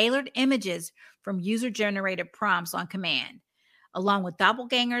generate tailored images from user-generated prompts on command, along with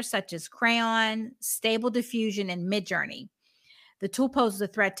doppelgangers such as Crayon, Stable Diffusion, and Midjourney. The tool poses a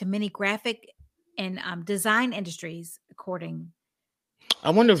threat to many graphic and design industries, according I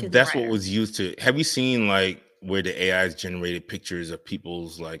wonder to if the that's what writer. was used to. Have you seen like where the AI's generated pictures of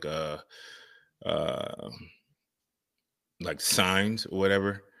people's uh like signs or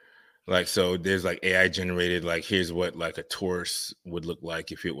whatever? Like, so there's like AI generated, like, here's what like a Taurus would look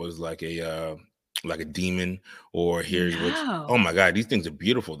like if it was like a demon, or here's what. Oh No. my god, these things are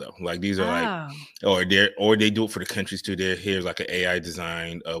beautiful though. Like, these are like, Oh. or they do it for the countries too. Here's like an AI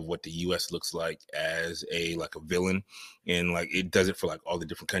design of what the US looks like as like a villain, and like it does it for like all the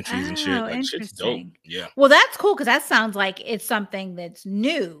different countries and shit. Oh, Like, shit's dope. interesting. Yeah. Well, that's cool because that sounds like it's something that's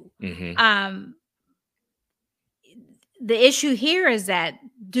new. Hmm. Um, the issue here is that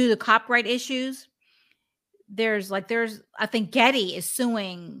due to copyright issues, there's I think Getty is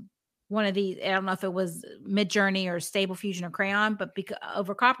suing one of these. I don't know if it was Midjourney or Stable Fusion or Crayon, but because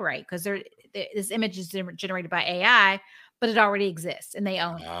over copyright because this image is generated by AI, but it already exists and they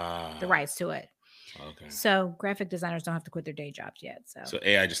own the Ah. rights to it. Okay. So graphic designers don't have to quit their day jobs yet. So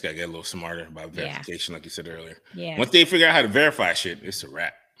AI just gotta get a little smarter about yeah, verification, like you said earlier. yeah. Once they figure out how to verify shit, it's a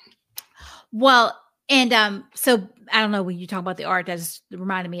wrap. Well, and so I don't know when you talk about the art, that just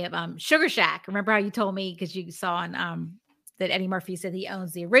reminded me of Sugar Shack. Remember how you told me because you saw on that Eddie Murphy said he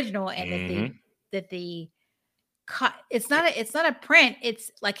owns the original and that the it's not a print. It's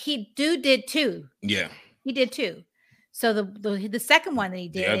like he did two. Yeah, he did two. So the second one that he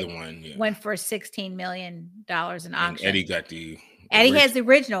did, the other one went for $16 million in auction. And Eddie got the Eddie has the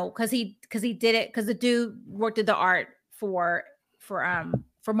original because he did it because the dude did the art for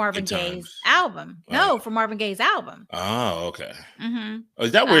Marvin Gaye's album. No, for Marvin Gaye's album. Oh, okay. Oh,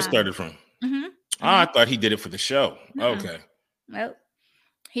 is that where it started from? Oh, I thought he did it for the show. Okay. Well,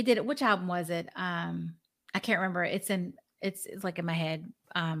 he did it. Which album was it? I can't remember. It's like in my head.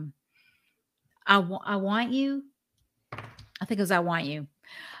 I Want You. I think it was I Want You.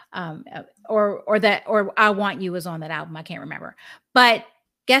 Or I Want You was on that album. I can't remember. But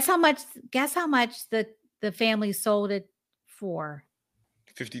guess how much the family sold it for?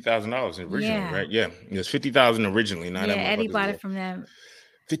 $50,000 originally, right? Yeah, it was $50,000 originally. Not Eddie bought it from them.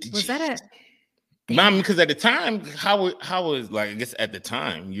 50. Was that a? Mom, because at the time, how was like? I guess at the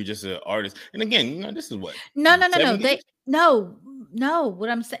time, you're just an artist. And again, this is what? No. What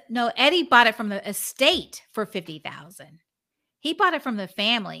I'm saying, no. Eddie bought it from the estate for $50,000. He bought it from the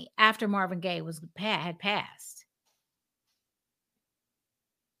family after Marvin Gaye had passed.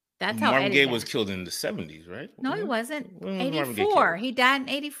 That's how Marvin Gaye was killed in the 70s, right? No, he wasn't. 84. He died in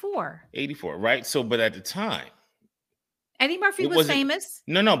 84. 84, right? So, but at the time, Eddie Murphy was famous.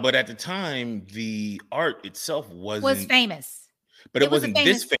 No, but at the time, the art itself was famous. But it wasn't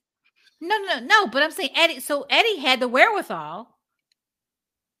this famous. No. But I'm saying Eddie. So Eddie had the wherewithal.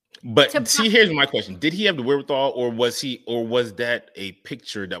 But see, here's my question: did he have the wherewithal, or was that a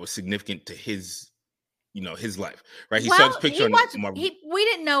picture that was significant to his? His life, right? He saw this picture. We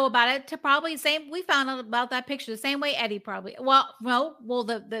didn't know about it to probably we found out about that picture the same way Eddie probably.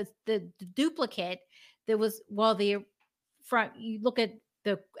 The duplicate that was the front. You look at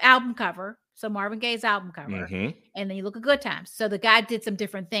the album cover, so Marvin Gaye's album cover, and then you look at Good Times. So the guy did some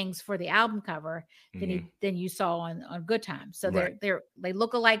different things for the album cover than you saw on Good Times. So they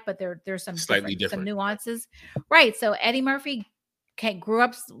look alike, but there's some slightly different some nuances, right? So Eddie Murphy grew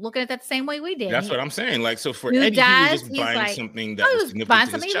up looking at that the same way we did. That's what I'm saying. Like, so for Eddie, he was just buying something that was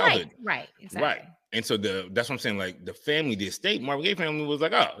significant to his childhood. Right, exactly. Right. And so that's what I'm saying. Like the family, the estate, Marvin Gaye family was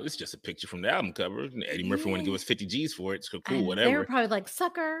like, oh, it's just a picture from the album cover. And Eddie Murphy wanted to give us 50 G's for it. So cool, whatever. They were probably like,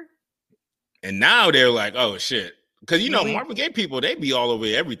 sucker. And now they're like, oh shit. Because Marvin Gaye people, they be all over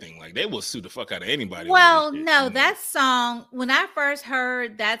everything. Like they will sue the fuck out of anybody. Well, no, that song, when I first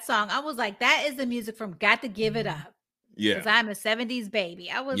heard that song, I was like, that is the music from Got to Give It Up. Yeah, because I'm a 70s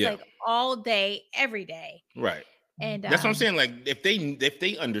baby. I was like all day, every day. Right. And that's what I'm saying. Like if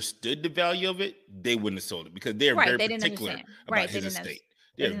they understood the value of it, they wouldn't have sold it because they're very particular about his estate.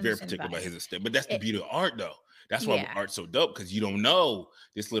 They're very particular about his estate. But that's the beauty of art, though. That's why art's so dope, because you don't know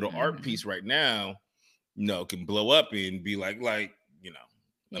this little art piece right now, can blow up and be like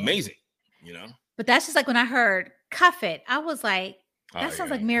amazing, But that's just like when I heard Cuff It, I was like, that sounds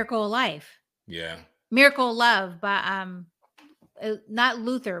like Miracle of Life. Yeah. Miracle of Love by not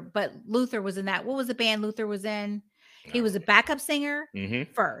Luther, but Luther was in that. What was the band Luther was in? He was a backup singer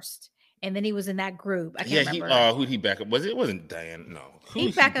first, and then he was in that group. I can't remember. Who'd he back up? It wasn't Diane. No.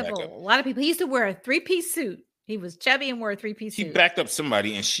 He backed up a lot of people. He used to wear a 3-piece suit. He was chubby and wore a 3-piece suit. He backed up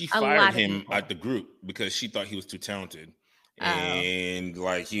somebody, and she fired him out the group because she thought he was too talented. And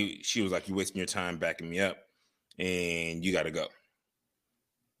she was like, "You wasting your time backing me up, and you got to go."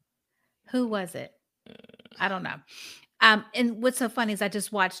 Who was it? I don't know. And what's so funny is I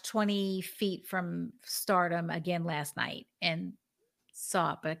just watched 20 Feet from Stardom again last night and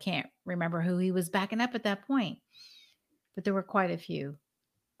saw it, but I can't remember who he was backing up at that point. But there were quite a few.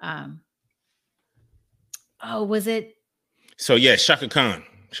 Was it? So yeah, Shaka Khan.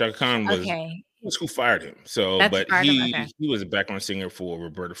 Shaka Khan was who fired him. So, but he was a background singer for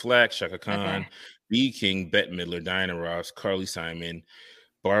Roberta Flack, Shaka Khan, B. King, Bette Midler, Diana Ross, Carly Simon,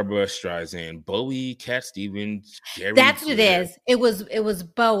 Barbara Streisand, Bowie, Cat Stevens, Jerry. That's what it is. It was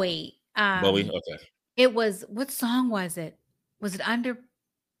Bowie. Bowie. Okay. It was, what song was it? Was it Under?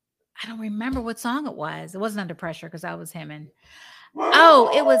 I don't remember what song it was. It wasn't Under Pressure because that was him. And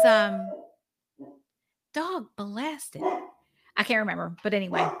it was Dog Blasted. I can't remember. But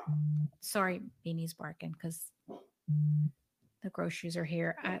anyway, sorry, Beanie's barking because the groceries are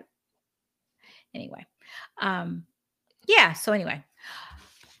here. Anyway. So anyway.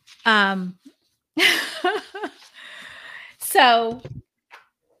 So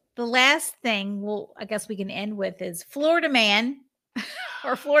the last thing, well, I guess we can end with is Florida Man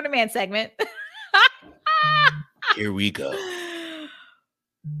or Florida Man segment. Here we go.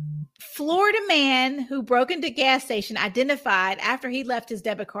 Florida man who broke into gas station identified after he left his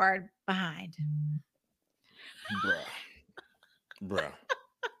debit card behind. Bruh.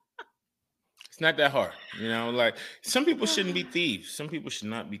 It's not that hard, like some people shouldn't be thieves. Some people should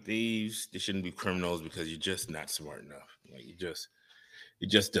not be thieves. They shouldn't be criminals because you're just not smart enough. Like it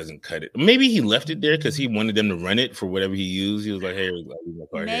just doesn't cut it. Maybe he left it there because he wanted them to run it for whatever he used. He was like, "Hey, I'll leave my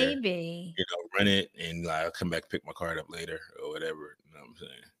card Maybe here. Run it, and I'll come back pick my card up later or whatever." You know what I'm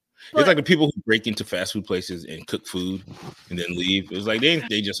saying? It's like the people who break into fast food places and cook food and then leave. It's like they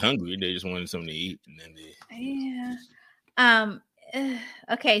just hungry. They just wanted something to eat, and then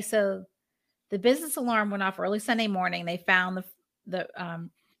Okay, so the business alarm went off early Sunday morning. They found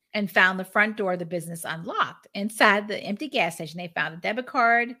found the front door of the business unlocked. Inside the empty gas station, they found a debit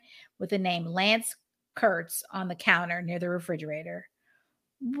card with the name Lance Kurtz on the counter near the refrigerator.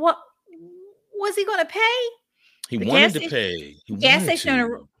 What was he going to pay? He wanted to pay. Gas station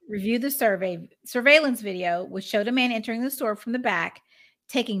owner reviewed the surveillance video, which showed a man entering the store from the back,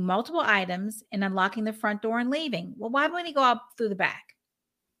 taking multiple items and unlocking the front door and leaving. Well, why wouldn't he go up through the back?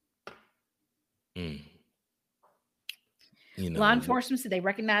 Law enforcement said they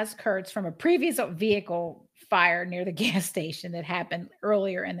recognized Kurtz from a previous vehicle fire near the gas station that happened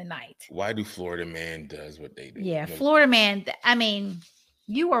earlier in the night. Why do Florida Man does what they do? Yeah, Florida Man. I mean,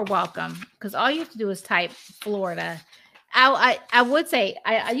 you are welcome, because all you have to do is type Florida. I would say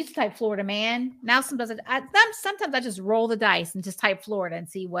I used to type Florida Man. Now sometimes I just roll the dice and just type Florida and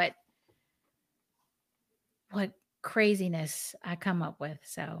see what craziness I come up with.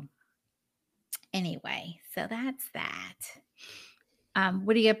 So anyway, so that's that.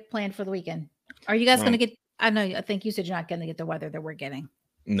 What do you get planned for the weekend? Are you guys going to get? I think you said you're not going to get the weather that we're getting.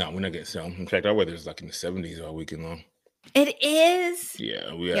 No, we're not getting some. In fact, our weather is like in the 70s all weekend long. It is.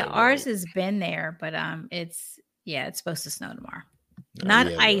 Yeah, ours has been there, but it's supposed to snow tomorrow. Not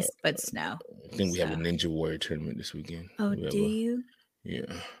ice, but snow. I think we have a Ninja Warrior tournament this weekend. Oh, do you?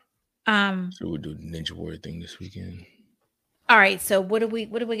 Yeah. So we'll do the Ninja Warrior thing this weekend. All right. So what do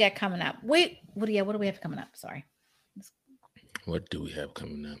we got coming up? What do we have coming up? Sorry. What do we have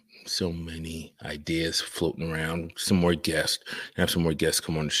coming up? So many ideas floating around. Some more guests. Have some more guests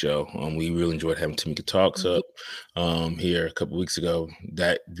come on the show. We really enjoyed having Tamika Talks up here a couple weeks ago.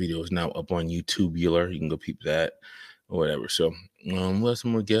 That video is now up on YouTube. You can go peep that or whatever. So we'll have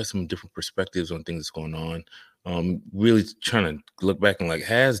some more guests, some different perspectives on things that's going on. Really trying to look back and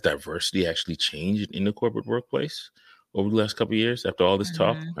has diversity actually changed in the corporate workplace over the last couple of years? After all this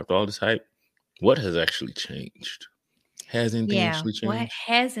talk, after all this hype, what has actually changed? Has anything actually changed? What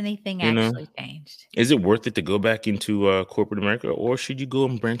has anything actually changed? Is it worth it to go back into corporate America, or should you go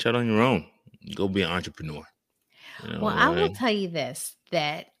and branch out on your own? Go be an entrepreneur. I will tell you this,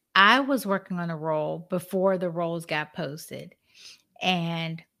 that I was working on a role before the roles got posted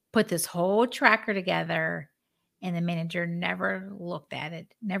and put this whole tracker together, and the manager never looked at it,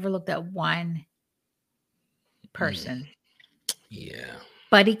 never looked at one person. Yeah.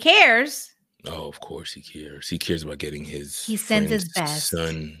 But he cares. Oh, of course he cares. He cares about getting he sends his best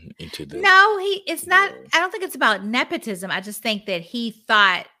son into the. No, it's not. I don't think it's about nepotism. I just think that he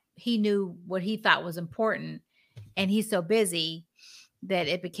thought he knew what he thought was important, and he's so busy that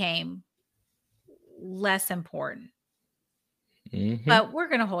it became less important. But we're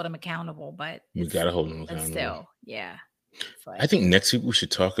gonna hold him accountable. But we gotta hold him accountable. Still, yeah. I think next week we should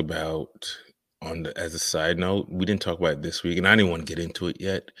talk about as a side note. We didn't talk about it this week, and I didn't want to get into it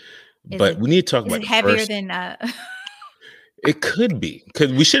yet. But we need to talk about it heavier than it could be,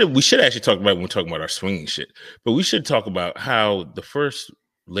 because we should actually talk about it when we're talking about our swinging shit. But we should talk about how the first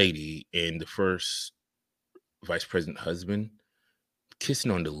lady and the first vice president husband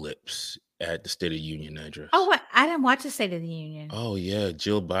kissing on the lips at the State of the Union address. Oh, what? I didn't watch the State of the Union. Oh yeah,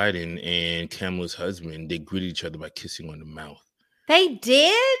 Jill Biden and Kamala's husband, they greeted each other by kissing on the mouth. They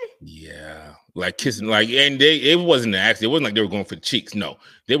did? Yeah. Like kissing, and it wasn't an accident. It wasn't like they were going for the cheeks. No,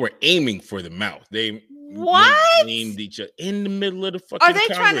 they were aiming for the mouth. They aimed each other in the middle of the fucking Are they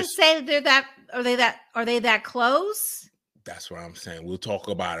Congress. trying to say that are they that close? That's what I'm saying. We'll talk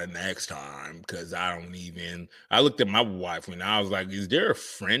about it next time, because I looked at my wife and I was like, is there a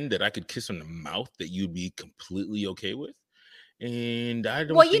friend that I could kiss on the mouth that you'd be completely okay with? And I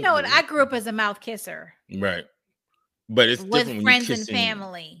don't. Well, you know what? I grew up as a mouth kisser. Right. But it's with different friends when and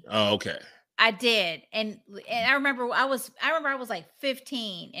family. Oh, okay. I did, and I remember I was like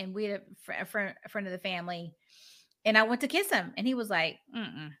 15, and we had a friend of the family, and I went to kiss him, and he was like,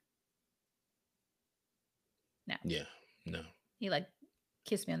 No. Yeah, no. He like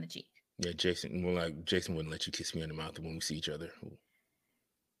kiss me on the cheek. Yeah, Jason. Well, like Jason wouldn't let you kiss me on the mouth when we see each other.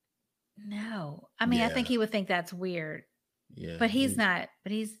 No, I mean, I think he would think that's weird. Yeah, but he's not.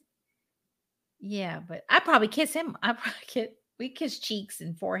 But he's, yeah. But I probably kiss him. We kiss cheeks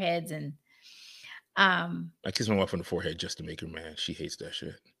and foreheads and. I kiss my wife on the forehead just to make her mad. She hates that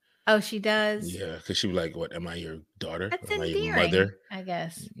shit. Oh, she does. Yeah, because she was like, "What? Am I your daughter? That's am endearing, I your mother?" I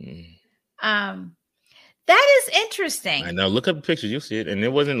guess. That is interesting. I know. Look up the pictures, you'll see it. And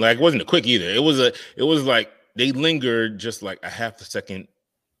it wasn't a quick either. It was like they lingered just like a half a second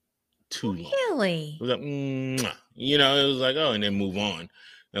too long. Really? It was like, it was like, oh, and then move on.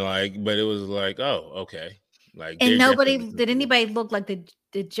 And but it was like, oh, okay. Like, and did anybody look like the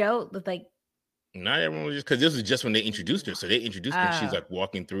Joe look like? Not everyone was just because this was just when they introduced her. So they introduced her. And she's like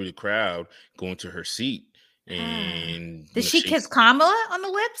walking through the crowd, going to her seat. And did she kiss Kamala on the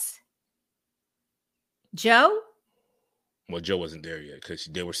lips? Joe? Well, Joe wasn't there yet because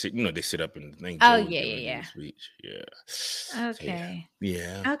they were sitting. They sit up and think. Oh, yeah. Speech. Yeah. Okay. So,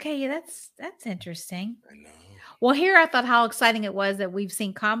 yeah. Okay. Yeah, that's interesting. I know. Well, here I thought how exciting it was that we've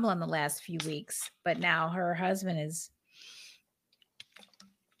seen Kamala in the last few weeks, but now her husband is.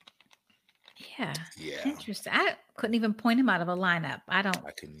 Yeah. Interesting. I couldn't even point him out of a lineup. I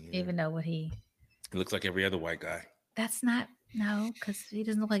couldn't even know what he looks like every other white guy. That's not because he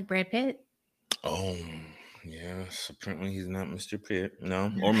doesn't look like Brad Pitt. Oh, yes. Apparently he's not Mr. Pitt.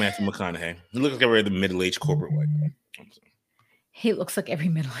 No, or Matthew McConaughey. He looks like every other middle-aged corporate white guy. He looks like every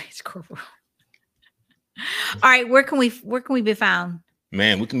middle-aged corporate. All right, where can we be found?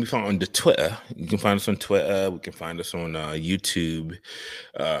 Man, we can be found on the Twitter. You can find us on Twitter. We can find us on YouTube,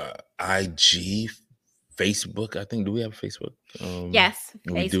 IG, Facebook. I think. Do we have a Facebook? Yes,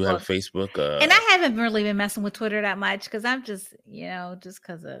 we do have a Facebook. And I haven't really been messing with Twitter that much because I'm just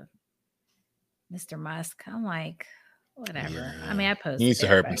because of Mr. Musk. I'm like, whatever. Yeah. I mean, I post. He needs to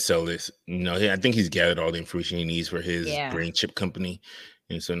hurry up and sell this. I think he's gathered all the information he needs for his brain chip company.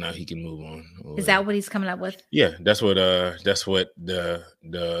 And so now he can move on. Is that what he's coming up with? Yeah, that's what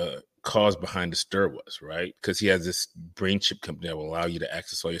the cause behind the stir was, right? Because he has this brain chip company that will allow you to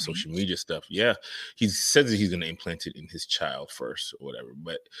access all your social media stuff. Yeah, he says that he's going to implant it in his child first or whatever.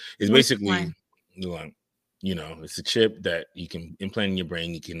 But it's basically it's a chip that you can implant in your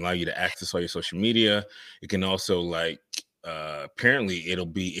brain. It can allow you to access all your social media. It can also apparently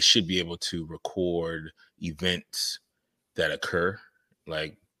it should be able to record events that occur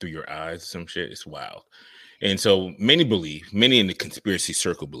through your eyes, some shit. It's wild. And so many in the conspiracy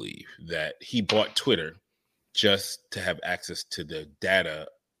circle believe that he bought Twitter just to have access to the data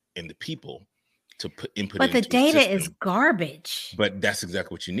and the people to put input. But the data is garbage. But that's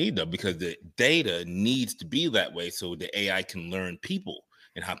exactly what you need, though, because the data needs to be that way so the AI can learn people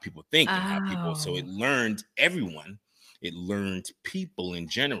and how people think and how people. So it learned everyone. It learned people in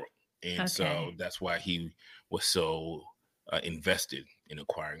general, and so that's why he was so invested in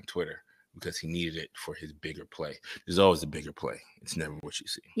acquiring Twitter, because he needed it for his bigger play. There's always a bigger play. It's never what you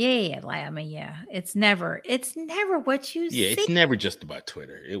see. Yeah. It's never what you see. Yeah, it's never just about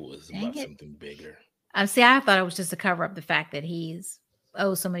Twitter. It was about something bigger. I thought it was just to cover up the fact that he's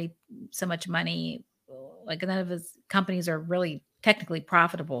so much money. Like none of his companies are really technically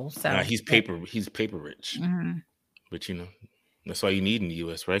profitable. So he's paper rich. Mm-hmm. But that's all you need in the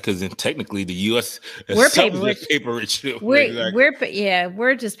U.S., right? Because technically, the U.S. we're paper rich. We're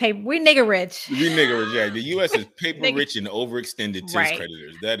just paper. We're nigger rich. We're nigger rich. Yeah, the U.S. is paper rich and overextended to its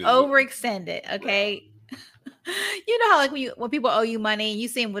creditors. That is overextended. Okay. You know how when people owe you money, you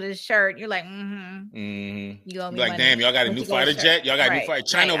see him with his shirt, you're like, you owe me money. Damn, y'all got a new fighter jet. Y'all got a new fighter.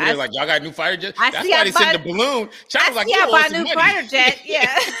 China over there, y'all got a new fighter jet. That's why they sent the balloon. China's like, you owe us some money. Fighter jet.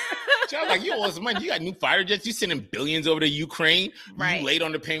 Yeah. China's like, you owe us money. You got new fighter jets. You sending billions over to Ukraine. You late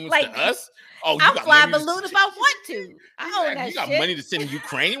on the payments to us. Oh, I'll fly a balloon if I want to. You got money to send to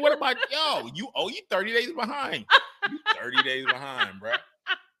Ukraine. What about you owe you 30 days behind. You 30 days behind, bro.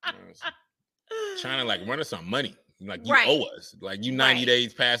 China run us some money. You owe us. You 90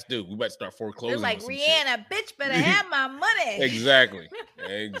 days past due. We better start foreclosing. They're like, Rihanna, bitch better have my money. Exactly.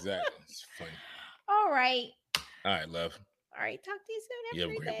 It's funny. All right, love. All right, talk to you soon. You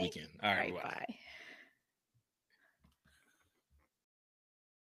have a great weekend. All right, bye.